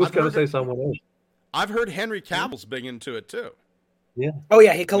I've going heard to say someone else. I've heard Henry Cavill's big into it too. Yeah. Oh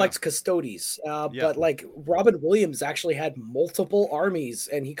yeah, he collects Custodes. Yeah. But like Robin Williams actually had multiple armies,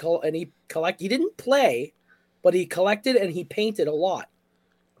 and he didn't play, but he collected and he painted a lot.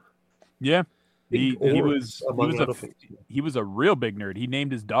 Yeah. He Or, was among other things. he was a real big nerd. He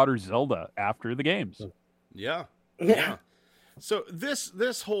named his daughter Zelda after the games. Yeah. Yeah. So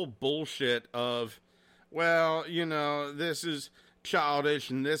this whole bullshit of, well, you know, this is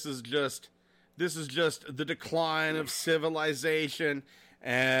childish and this is just the decline of civilization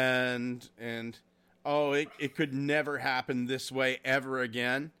and oh, it could never happen this way ever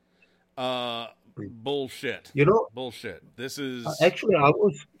again. Bullshit. You know, Bullshit. This is actually, I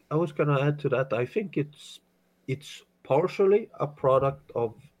was going to add to that. I think it's partially a product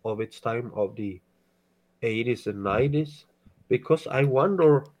of its time, of the 80s and 90s, because I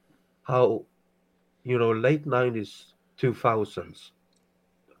wonder how, you know, late 90s, 2000s,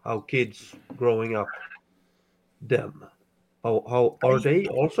 how kids growing up then, how are they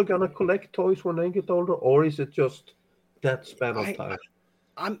also going to collect toys when they get older, or is it just that span of time?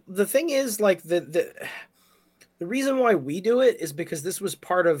 The thing is, like, the reason why we do it is because this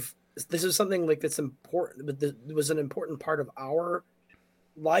is something like that's important, but it was an important part of our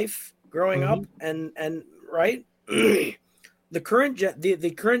life growing up, and right, the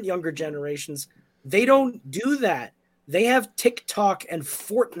current younger generations, they don't do that. They have TikTok and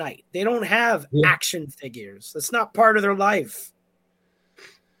Fortnite. They don't have action figures. That's not part of their life,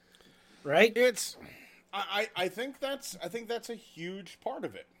 right? I think that's a huge part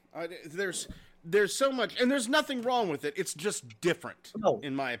of it. There's so much, and there's nothing wrong with it. It's just different,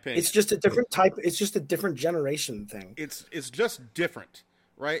 in my opinion. It's just a different type. It's just a different generation thing. It's just different,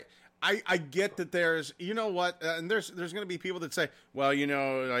 right? I get that there's, you know what, and there's going to be people that say, well, you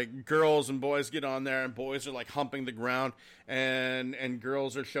know, like girls and boys get on there and boys are like humping the ground and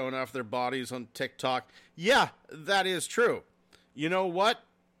girls are showing off their bodies on TikTok. Yeah, that is true. You know what,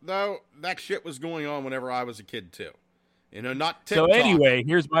 though? That shit was going on whenever I was a kid too. You know, not TikTok. So anyway,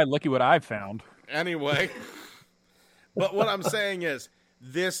 here's my look at what I found. Anyway, but what I'm saying is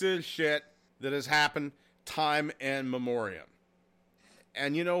this is shit that has happened time and memoriam.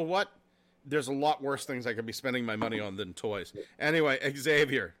 And you know what? There's a lot worse things I could be spending my money on than toys. Anyway,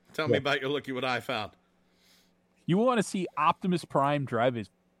 Xavier, tell me about your looky what I found. You want to see Optimus Prime drive his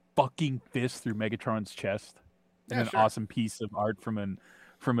fucking fist through Megatron's chest? Yeah, And an sure. awesome piece of art from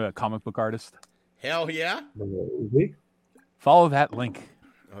a comic book artist. Hell yeah. Follow that link.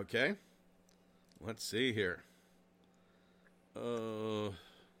 Okay. Let's see here. Let's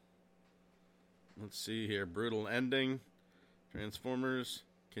see here. Brutal ending. Transformers.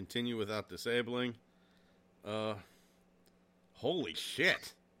 Continue without disabling. Holy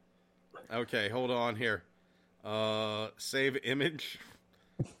shit. Okay, hold on here. Save image.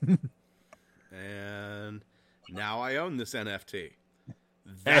 And now I own this NFT.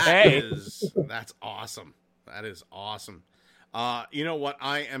 That's awesome. That is awesome. You know what?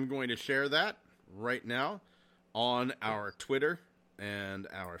 I am going to share that right now on our Twitter and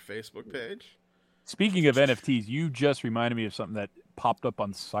our Facebook page. Speaking of NFTs, you just reminded me of something that popped up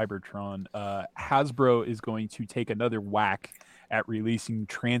on Cybertron. Hasbro is going to take another whack at releasing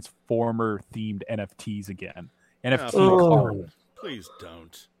Transformer-themed NFTs again. cards. Please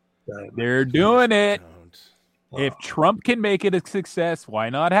don't. They're doing it. Don't. If Trump can make it a success, why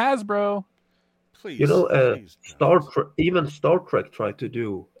not Hasbro? Please. You know, please don't. even Star Trek tried to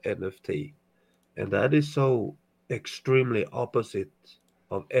do NFT, and that is so extremely opposite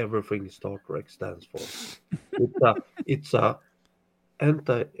of everything Star Trek stands for. It's a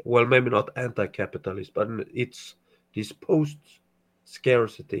well, maybe not anti-capitalist, but it's this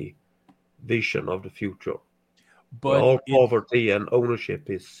post-scarcity vision of the future. But All poverty and ownership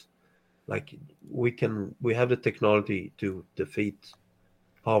is like we have the technology to defeat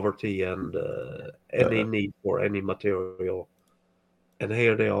poverty and any need for any material, and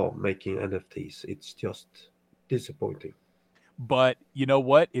here they are making NFTs. It's just disappointing. But you know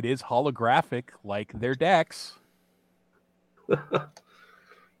what? It is holographic, like their decks.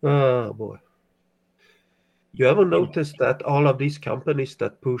 Oh boy. You ever noticed that all of these companies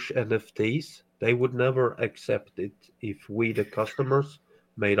that push NFTs, they would never accept it if we, the customers,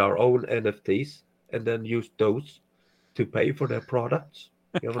 made our own NFTs and then used those to pay for their products?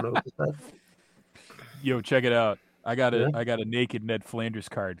 You ever noticed that? Yo, check it out. I got Yeah. a naked Ned Flanders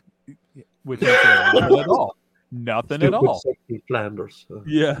card with nothing at all. Nothing at Stupid, all. sexy Flanders.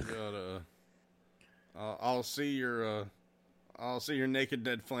 Yeah. Gotta, I'll see your naked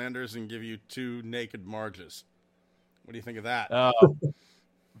Ned Flanders and give you 2 naked Marges. What do you think of that?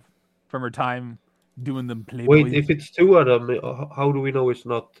 From her time doing them Playboy. Wait, if it's 2 of them, how do we know it's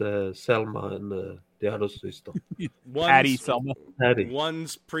not Selma and the other sister? Patty Selma. Patty.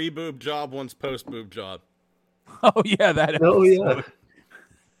 One's pre-boob job, one's post-boob job. Oh yeah, that. Oh yeah.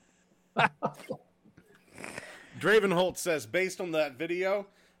 Dravenholt says, based on that video,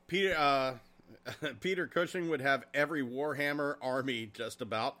 Peter Cushing would have every Warhammer army just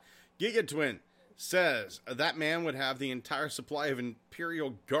about. Giga Twin says that man would have the entire supply of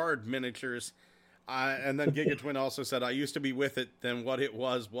Imperial Guard miniatures. And then Giga Twin also said, I used to be with it, then what it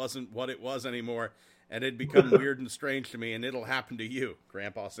wasn't what it was anymore, and it'd become weird and strange to me, and it'll happen to you,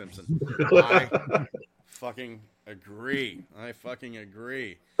 Grandpa Simpson. I fucking agree.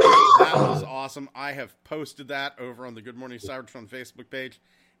 That was awesome. I have posted that over on the Good Morning Cybertron Facebook page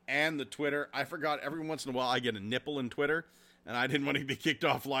and the Twitter. I forgot every once in a while I get a nipple in Twitter, and I didn't want to be kicked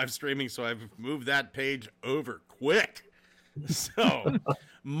off live streaming, so I've moved that page over quick. So,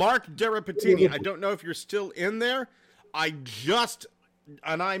 Mark Derrapatini, I don't know if you're still in there. I just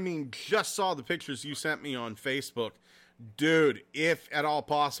saw the pictures you sent me on Facebook. Dude, if at all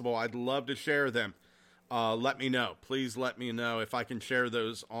possible, I'd love to share them. Let me know. Please let me know if I can share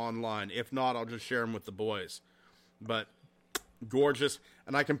those online. If not, I'll just share them with the boys. But gorgeous,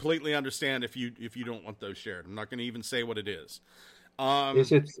 and I completely understand if you don't want those shared. I'm not going to even say what it is.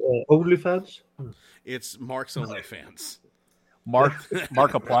 Is it OnlyFans? It's Mark's OnlyFans.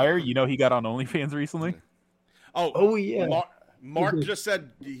 Markiplier, you know he got on OnlyFans recently. Oh yeah. Mark just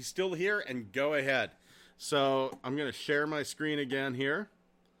said he's still here, and go ahead. So I'm going to share my screen again here.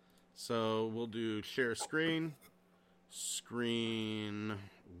 So we'll do share screen. Screen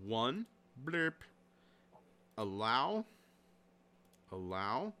 1. Blurp. Allow.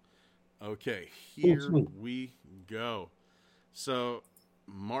 Okay, here we go. So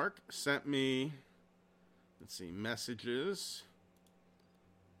Mark sent me, let's see, messages.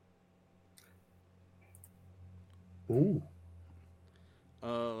 Ooh.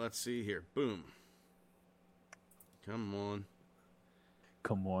 Let's see here. Boom. Come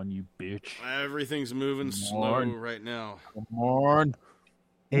on, you bitch. Everything's moving slow right now. Come on.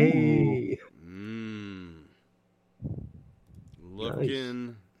 Hey.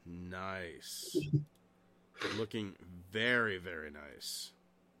 Looking nice. Looking very, very nice.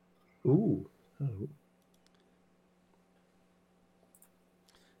 Ooh. Oh.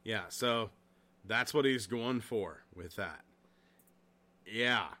 Yeah, so that's what he's going for with that.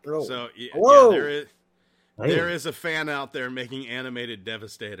 Yeah. Bro. So yeah, Whoa. there is a fan out there making animated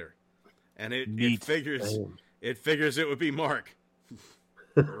Devastator, and it figures it would be Mark.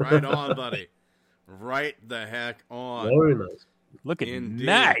 Right on, buddy. Right the heck on. Very nice. Looking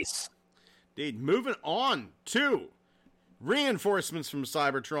nice. Indeed. Moving on to reinforcements from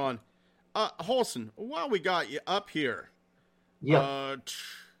Cybertron. Holson, while we got you up here, Yeah.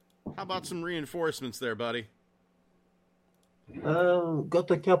 How about some reinforcements there, buddy? Got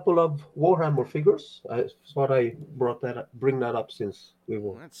a couple of Warhammer figures. I thought I bring that up since we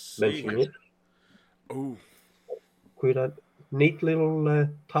were mentioning it. Oh, Quite a neat little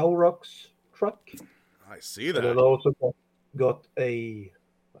Taurox truck. I see And then that. I also got I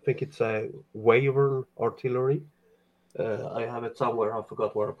think it's a Wyvern artillery. I have it somewhere. I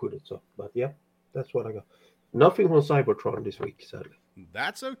forgot where I put it. So, but yeah, that's what I got. Nothing on Cybertron this week, sadly.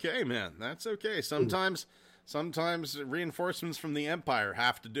 That's okay, man. That's okay. Sometimes reinforcements from the Empire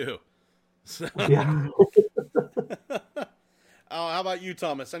have to do. So, Yeah. how about you,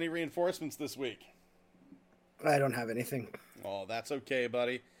 Thomas? Any reinforcements this week? I don't have anything. Oh, that's okay,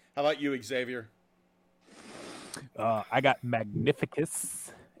 buddy. How about you, Xavier? I got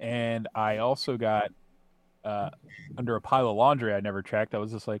Magnificus, and I also got under a pile of laundry I never checked. I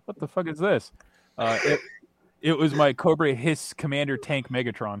was just like, what the fuck is this? It was my Cobra Hiss Commander Tank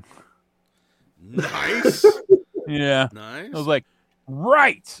Megatron. Nice. Yeah. Nice. I was like,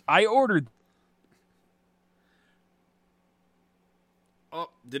 right. I ordered. Oh,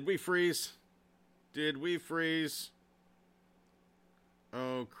 did we freeze?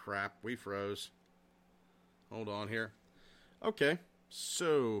 Oh, crap. We froze. Hold on here. Okay.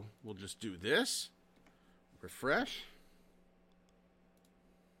 So, we'll just do this. Refresh.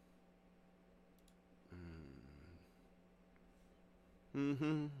 Do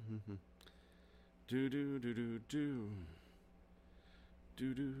do do do do.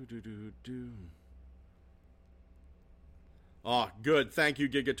 Do do do do do. Oh, good. Thank you,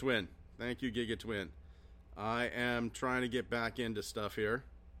 Giga Twin. I am trying to get back into stuff here.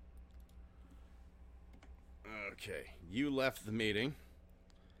 Okay, you left the meeting.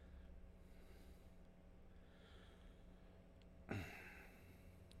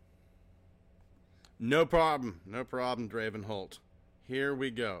 No problem, Dravenholt. Here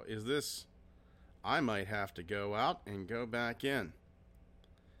we go. Is this... I might have to go out and go back in.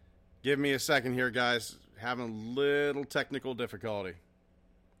 Give me a second here, guys. Having a little technical difficulty.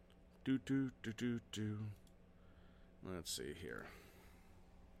 Let's see here.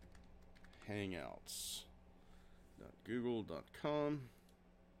 Hangouts.google.com.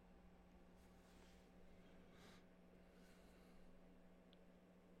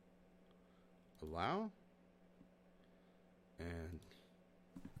 Allow. And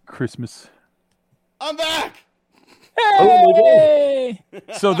Christmas. I'm back! Hey!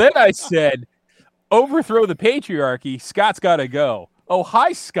 So then I said, overthrow the patriarchy. Scott's got to go. Oh,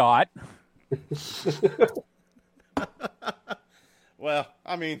 hi, Scott. Well,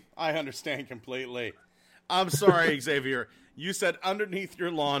 I mean, I understand completely. I'm sorry, Xavier. You said underneath your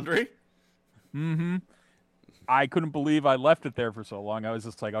laundry. Mm-hmm. I couldn't believe I left it there for so long. I was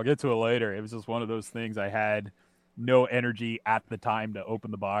just like, I'll get to it later. It was just one of those things. I had no energy at the time to open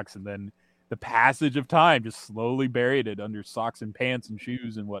the box, and then the passage of time just slowly buried it under socks and pants and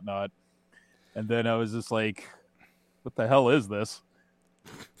shoes and whatnot. And then I was just like, what the hell is this?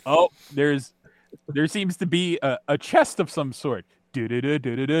 Oh, there seems to be a chest of some sort. I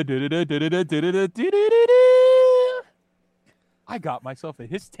got myself a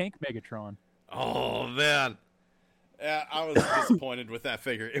His Tank Megatron. Oh, man. Yeah, I was disappointed with that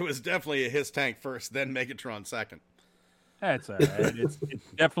figure. It was definitely a His Tank first, then Megatron second. That's all right. It's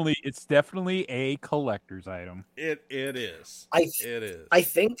definitely a collector's item. It is. It is. I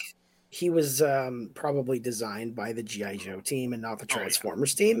think he was probably designed by the G.I. Joe team and not the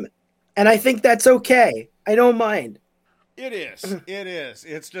Transformers team. And I think that's okay. I don't mind. It is. It is.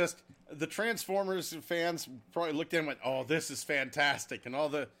 It's just the Transformers fans probably looked in and went, oh, this is fantastic. And all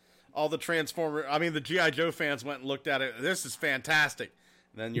the the G.I. Joe fans went and looked at it. This is fantastic.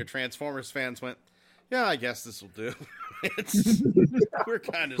 And then your Transformers fans went, yeah, I guess this will do. We're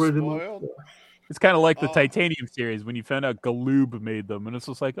kind of spoiled. It's kind of like the Titanium series when you found out Galoob made them, and it's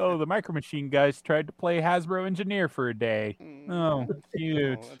just like, oh, the Micro Machine guys tried to play Hasbro engineer for a day. Oh,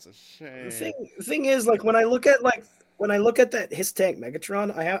 cute. Oh, that's a shame. The thing is, like when I look at that His Tank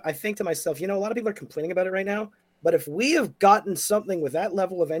Megatron, I think to myself, a lot of people are complaining about it right now. But if we have gotten something with that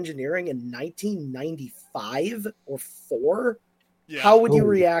level of engineering in 1995 or 4, how would you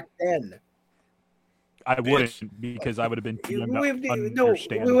react then? I wouldn't, because I would have been too young to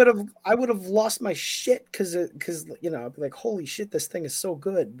understand. I would have lost my shit because I'd be like, holy shit, this thing is so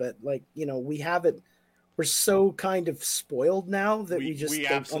good. But we have it. We're so kind of spoiled now that we just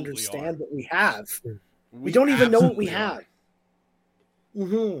don't understand what we have. We don't even know what we have.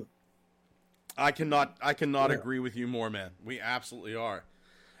 Mm-hmm. I cannot agree with you more, man. We absolutely are.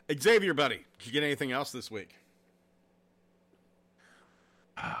 Xavier, buddy, did you get anything else this week?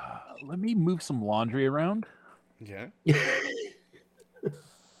 Let me move some laundry around. Okay.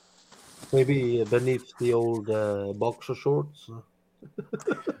 Maybe beneath the old boxer shorts.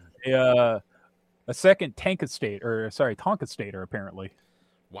 A second Tonka Stater, apparently.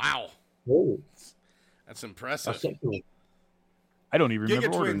 Wow. Oh, that's impressive. I don't even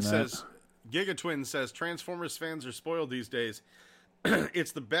remember ordering that. Gigatwin says Transformers fans are spoiled these days.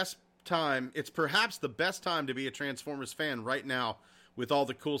 It's the best time. It's perhaps the best time to be a Transformers fan right now with all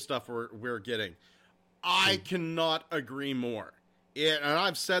the cool stuff we're getting. I cannot agree more. And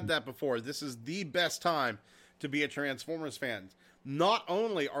I've said that before. This is the best time to be a Transformers fan. Not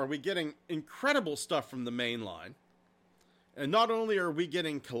only are we getting incredible stuff from the main line, and not only are we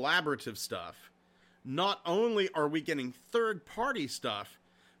getting collaborative stuff, not only are we getting third-party stuff,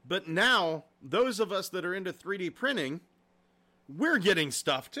 but now those of us that are into 3D printing, we're getting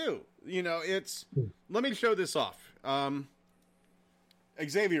stuff too. Let me show this off.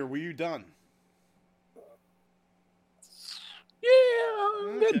 Xavier, were you done? Yeah,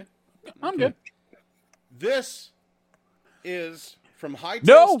 I'm good. I'm good. This is from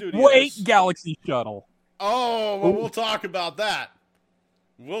Hightail Studios. No, wait, Galaxy Shuttle. Oh, well, we'll talk about that.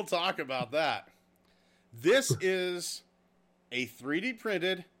 This is a 3D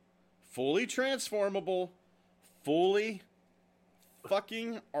printed, fully transformable, fully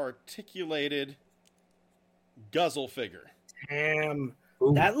fucking articulated Guzzle figure. Damn.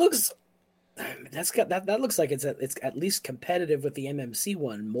 That looks like it's at least competitive with the MMC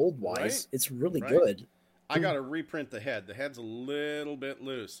one mold wise. Right? It's really good. I got to reprint the head. The head's a little bit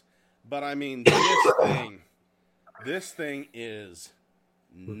loose, but I mean this thing is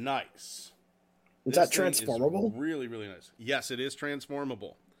nice. Is This that thing is transformable? really, really nice. Yes, it is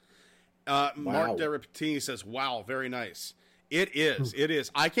transformable. Wow. Mark Derapatini says, "Wow, very nice." It is. It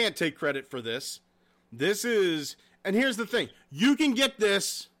is. I can't take credit for this. This is, and here's the thing: you can get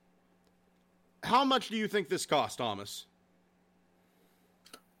this. How much do you think this cost, Thomas?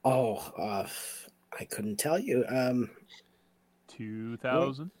 Oh, I couldn't tell you.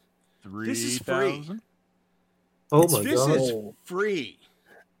 2,000, This is free. 3,000, Oh my This god! is free,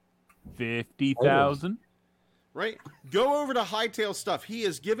 50,000. right? Go over to Hightail Stuff. He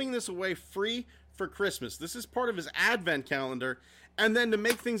is giving this away free for Christmas. This is part of his advent calendar. And then to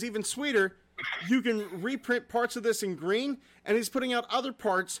make things even sweeter, you can reprint parts of this in green, and he's putting out other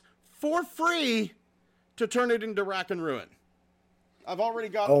parts for free to turn it into Rack and Ruin. I've already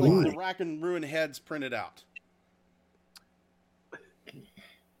got Oh like, my. the Rack and Ruin heads printed out.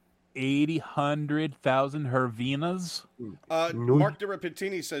 80, 100,000 Hervinas. No. Mark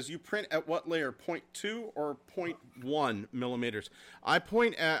Derapatini says, you print at what layer, 0.2 or 0.1 millimeters? I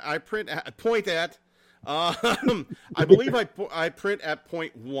print at, I believe I print at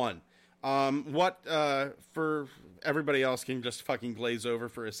 0.1. For everybody else can just fucking glaze over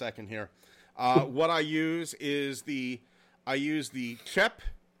for a second here. What I use is the Chep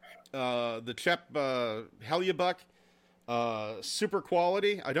Heliobuck super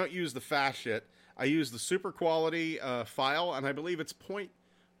quality. I don't use the fast shit. I use the super quality file, and I believe it's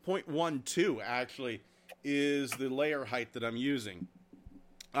 0.12 actually is the layer height that I'm using.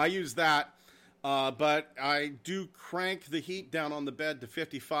 I use that, but I do crank the heat down on the bed to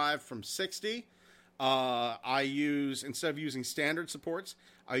 55 from 60. I use, instead of using standard supports,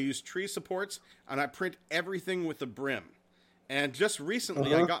 I use tree supports, and I print everything with a brim. And just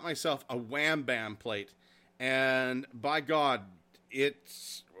recently, I got myself a Wham Bam plate. And by God,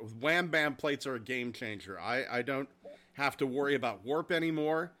 Wham Bam plates are a game changer. I don't have to worry about warp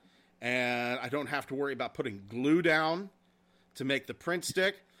anymore. And I don't have to worry about putting glue down to make the print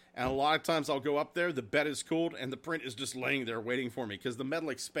stick. And a lot of times I'll go up there, the bed is cooled, and the print is just laying there waiting for me. Because the metal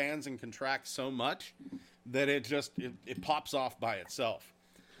expands and contracts so much that it pops off by itself.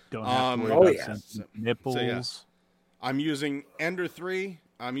 Don't have to worry oh, about yeah. sensitive nipples. So, yeah. I'm using Ender 3,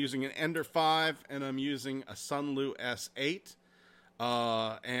 I'm using an Ender 5, and I'm using a Sunlu S8.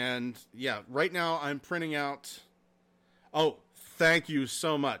 And yeah, right now I'm printing out. Oh, thank you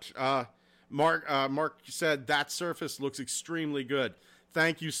so much. Mark said that surface looks extremely good.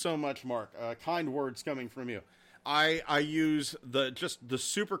 Thank you so much, Mark. Kind words coming from you. I use the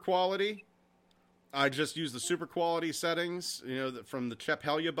super quality. I just use the super quality settings, from the Chep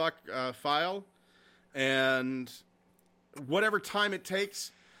Heliobuck file, and whatever time it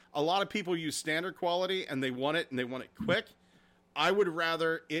takes. A lot of people use standard quality and they want it quick. I would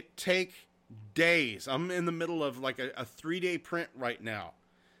rather it take days. I'm in the middle of like a 3-day print right now,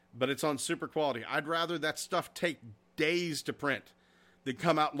 but it's on super quality. I'd rather that stuff take days to print than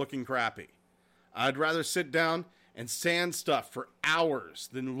come out looking crappy. I'd rather sit down and sand stuff for hours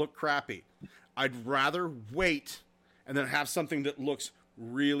than look crappy. I'd rather wait and then have something that looks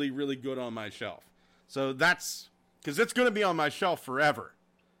really, really good on my shelf. So that's because it's going to be on my shelf forever.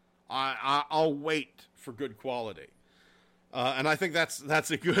 I'll wait for good quality, and I think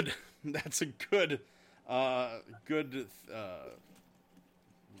that's a good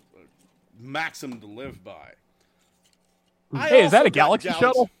maxim to live by. Hey, is that a Galaxy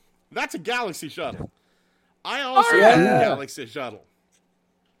shuttle? That's a Galaxy shuttle. I also have a Galaxy shuttle.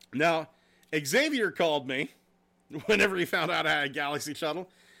 Now, Xavier called me whenever he found out I had a Galaxy shuttle,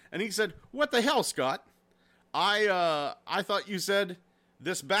 and he said, "What the hell, Scott? I thought you said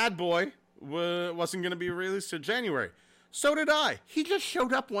this bad boy wasn't going to be released in January." So did I. He just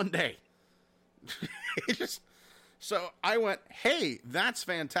showed up one day. So I went, hey, that's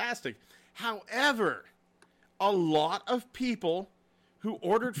fantastic. However, a lot of people who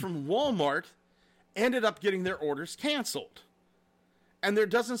ordered from Walmart ended up getting their orders canceled. And there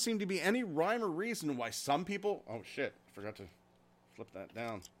doesn't seem to be any rhyme or reason why some people... Oh, shit. I forgot to flip that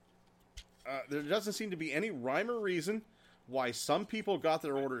down. There doesn't seem to be any rhyme or reason why some people got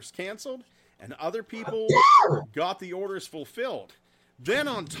their orders canceled and other people got the orders fulfilled. Then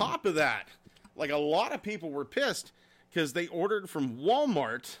on top of that, like a lot of people were pissed because they ordered from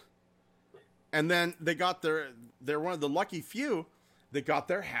Walmart and then they got they're one of the lucky few that got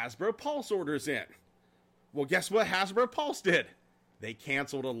their Hasbro Pulse orders in. Well, guess what Hasbro Pulse did? They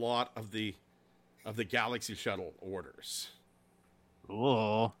canceled a lot of the Galaxy Shuttle orders.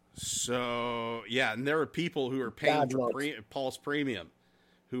 Oh. So, yeah, and there are people who are paying Bad for luck. Pulse Premium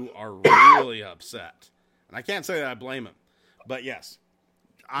who are really upset. And I can't say that I blame them. But yes,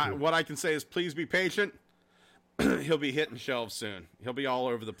 what I can say is please be patient. He'll be hitting shelves soon. He'll be all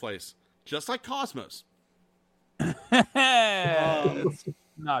over the place. just like Cosmos. It's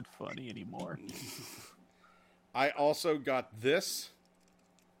not funny anymore. I also got this,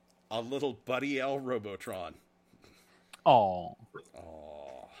 a little Buddy L Robotron. Oh.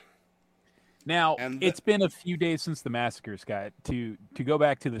 Oh, Now, And it's been a few days since the massacre, Scott. To go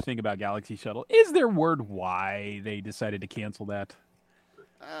back to the thing about Galaxy Shuttle, is there word why they decided to cancel that?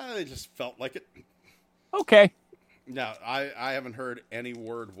 they just felt like it. Okay. No, I haven't heard any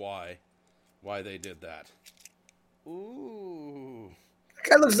word why they did that. Ooh. That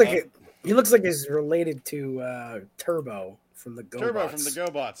guy looks like he looks like he's related to Turbo from the GoBots. Turbo from the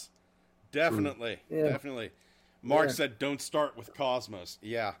GoBots. Definitely. Yeah. Definitely. Mark Yeah. said, don't start with Cosmos.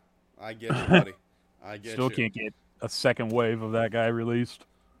 Yeah, I get you, buddy. I get Still you. can't get a second wave of that guy released.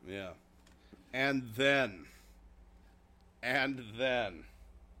 Yeah. And then.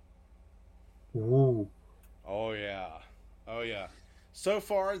 Ooh. Oh, yeah. Oh, yeah. So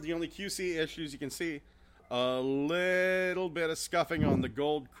far, the only QC issues you can see, a little bit of scuffing on the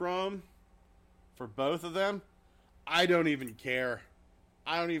gold chrome for both of them. I don't even care.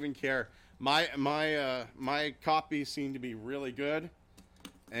 My copies seem to be really good,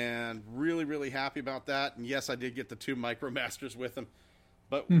 and really, really happy about that. And yes, I did get the 2 MicroMasters with them,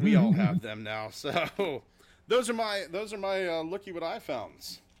 but we all have them now. So those are my looky what I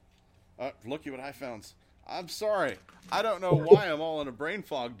found. Looky what I found. I'm sorry, I don't know why I'm all in a brain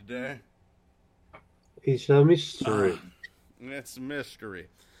fog today. It's a mystery. It's a mystery.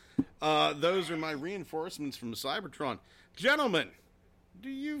 Those are my reinforcements from Cybertron. Gentlemen, do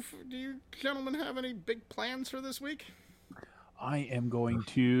you gentlemen have any big plans for this week? I am going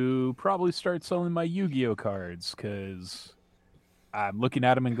to probably start selling my Yu-Gi-Oh cards because I'm looking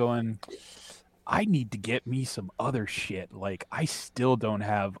at them and going, I need to get me some other shit. Like, I still don't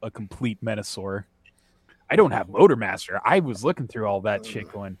have a complete Metasaur. I don't have Motormaster. I was looking through all that shit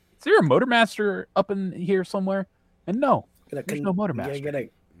going, is there a Motormaster up in here somewhere? And no, there's no Motormaster. You gotta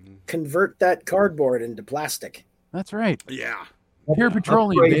convert that cardboard into plastic. That's right. Yeah. Pure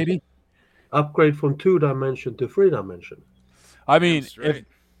petroleum, Upgrade. baby. Upgrade from 2-dimension to 3-dimension. I mean, That's right.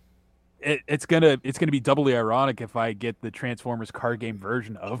 it's gonna be doubly ironic if I get the Transformers card game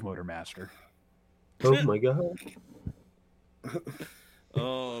version of Motormaster. Oh my god.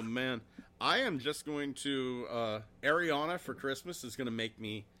 Oh man, I am just going to Ariana for Christmas is going to make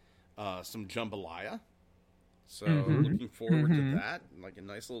me some jambalaya. So looking forward to that, like a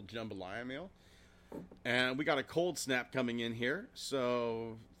nice little jambalaya meal. And we got a cold snap coming in here,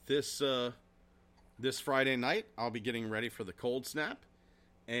 so this Friday night I'll be getting ready for the cold snap,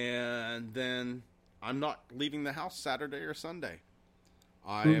 and then I'm not leaving the house Saturday or Sunday.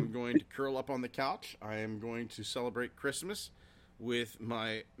 I am going to curl up on the couch. I am going to celebrate Christmas with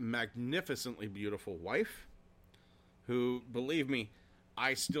my magnificently beautiful wife, who, believe me,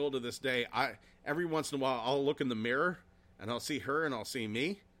 I still to this day, every once in a while I'll look in the mirror and I'll see her and I'll see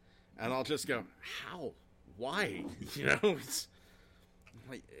me, and I'll just go, how? Why? You know,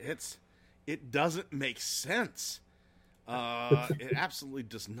 it doesn't make sense. It absolutely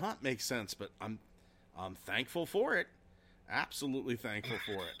does not make sense, but I'm thankful for it. Absolutely thankful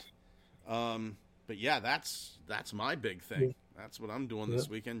for it. But yeah, that's my big thing. That's what I'm doing this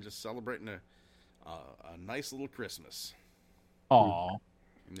weekend, just celebrating a nice little Christmas. Aw.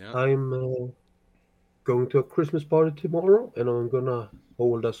 Yeah. I'm going to a Christmas party tomorrow, and I'm gonna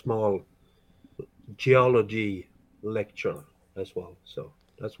hold a small geology lecture as well. So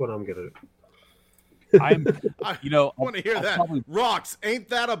that's what I'm gonna do. I'm, I I'll want to hear that. probably- Rocks, ain't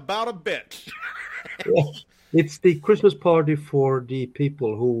that about a bitch? It's the Christmas party for the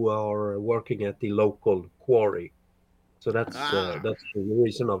people who are working at the local quarry. So that's the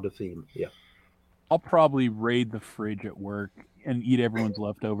reason of the theme. Yeah. I'll probably raid the fridge at work and eat everyone's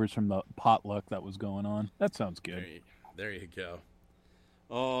leftovers from the potluck that was going on. That sounds good. There you go.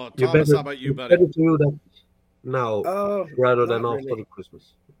 Oh, You Thomas, better- how about you, buddy? Better do that now Oh, rather than not after really. the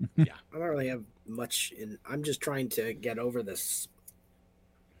Christmas. I don't really have much in. I'm just trying to get over this.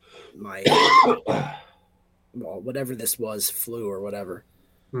 My well, whatever this was, flu or whatever.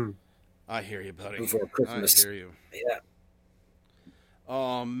 I hear you, buddy. Before Christmas. I hear you. Yeah.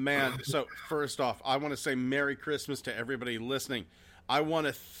 Oh, man. So, first off, I want to say Merry Christmas to everybody listening. I want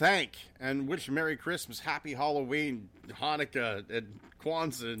to thank and wish Merry Christmas, Happy Halloween, Hanukkah, and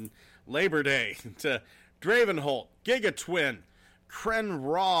Kwanzaa, and Labor Day to Dravenholt, Gigatwin, Kren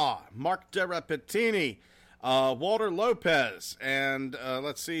Raw, Mark Derapetini, Walter Lopez, and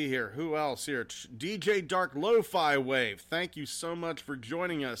let's see here. Who else here? DJ Dark Lo-Fi Wave. Thank you so much for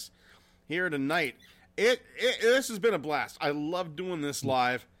joining us here tonight. This has been a blast. I love doing this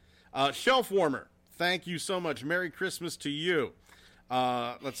live. Shelf Warmer, thank you so much. Merry Christmas to you.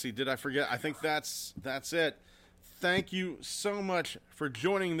 Let's see. Did I forget? I think that's it. Thank you so much for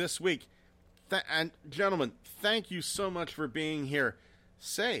joining this week. And gentlemen, thank you so much for being here.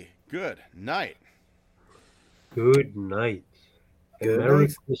 Say good night. Good night. And Good Merry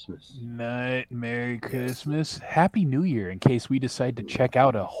night. Christmas. Night, Merry Christmas, Happy New Year. In case we decide to check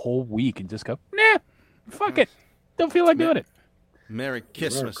out a whole week and just go, nah, fuck it, don't feel like doing it. Merry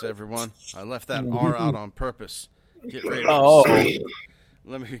Christmas, everyone. I left that R out on purpose. Get ready.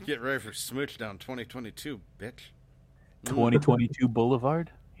 Let me get ready for Smooch Down 2022, bitch. 2022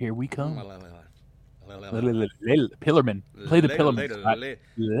 Boulevard, here we come. Pillarman, play the Pillarman. Scott.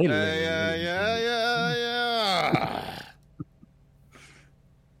 Yeah.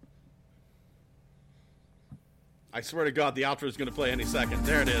 I swear to God, the outro is going to play any second.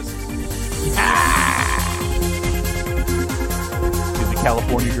 There it is. To the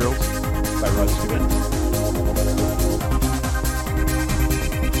California Girls by Rod Stewart.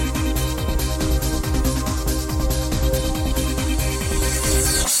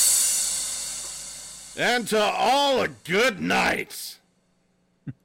 And to all a good night.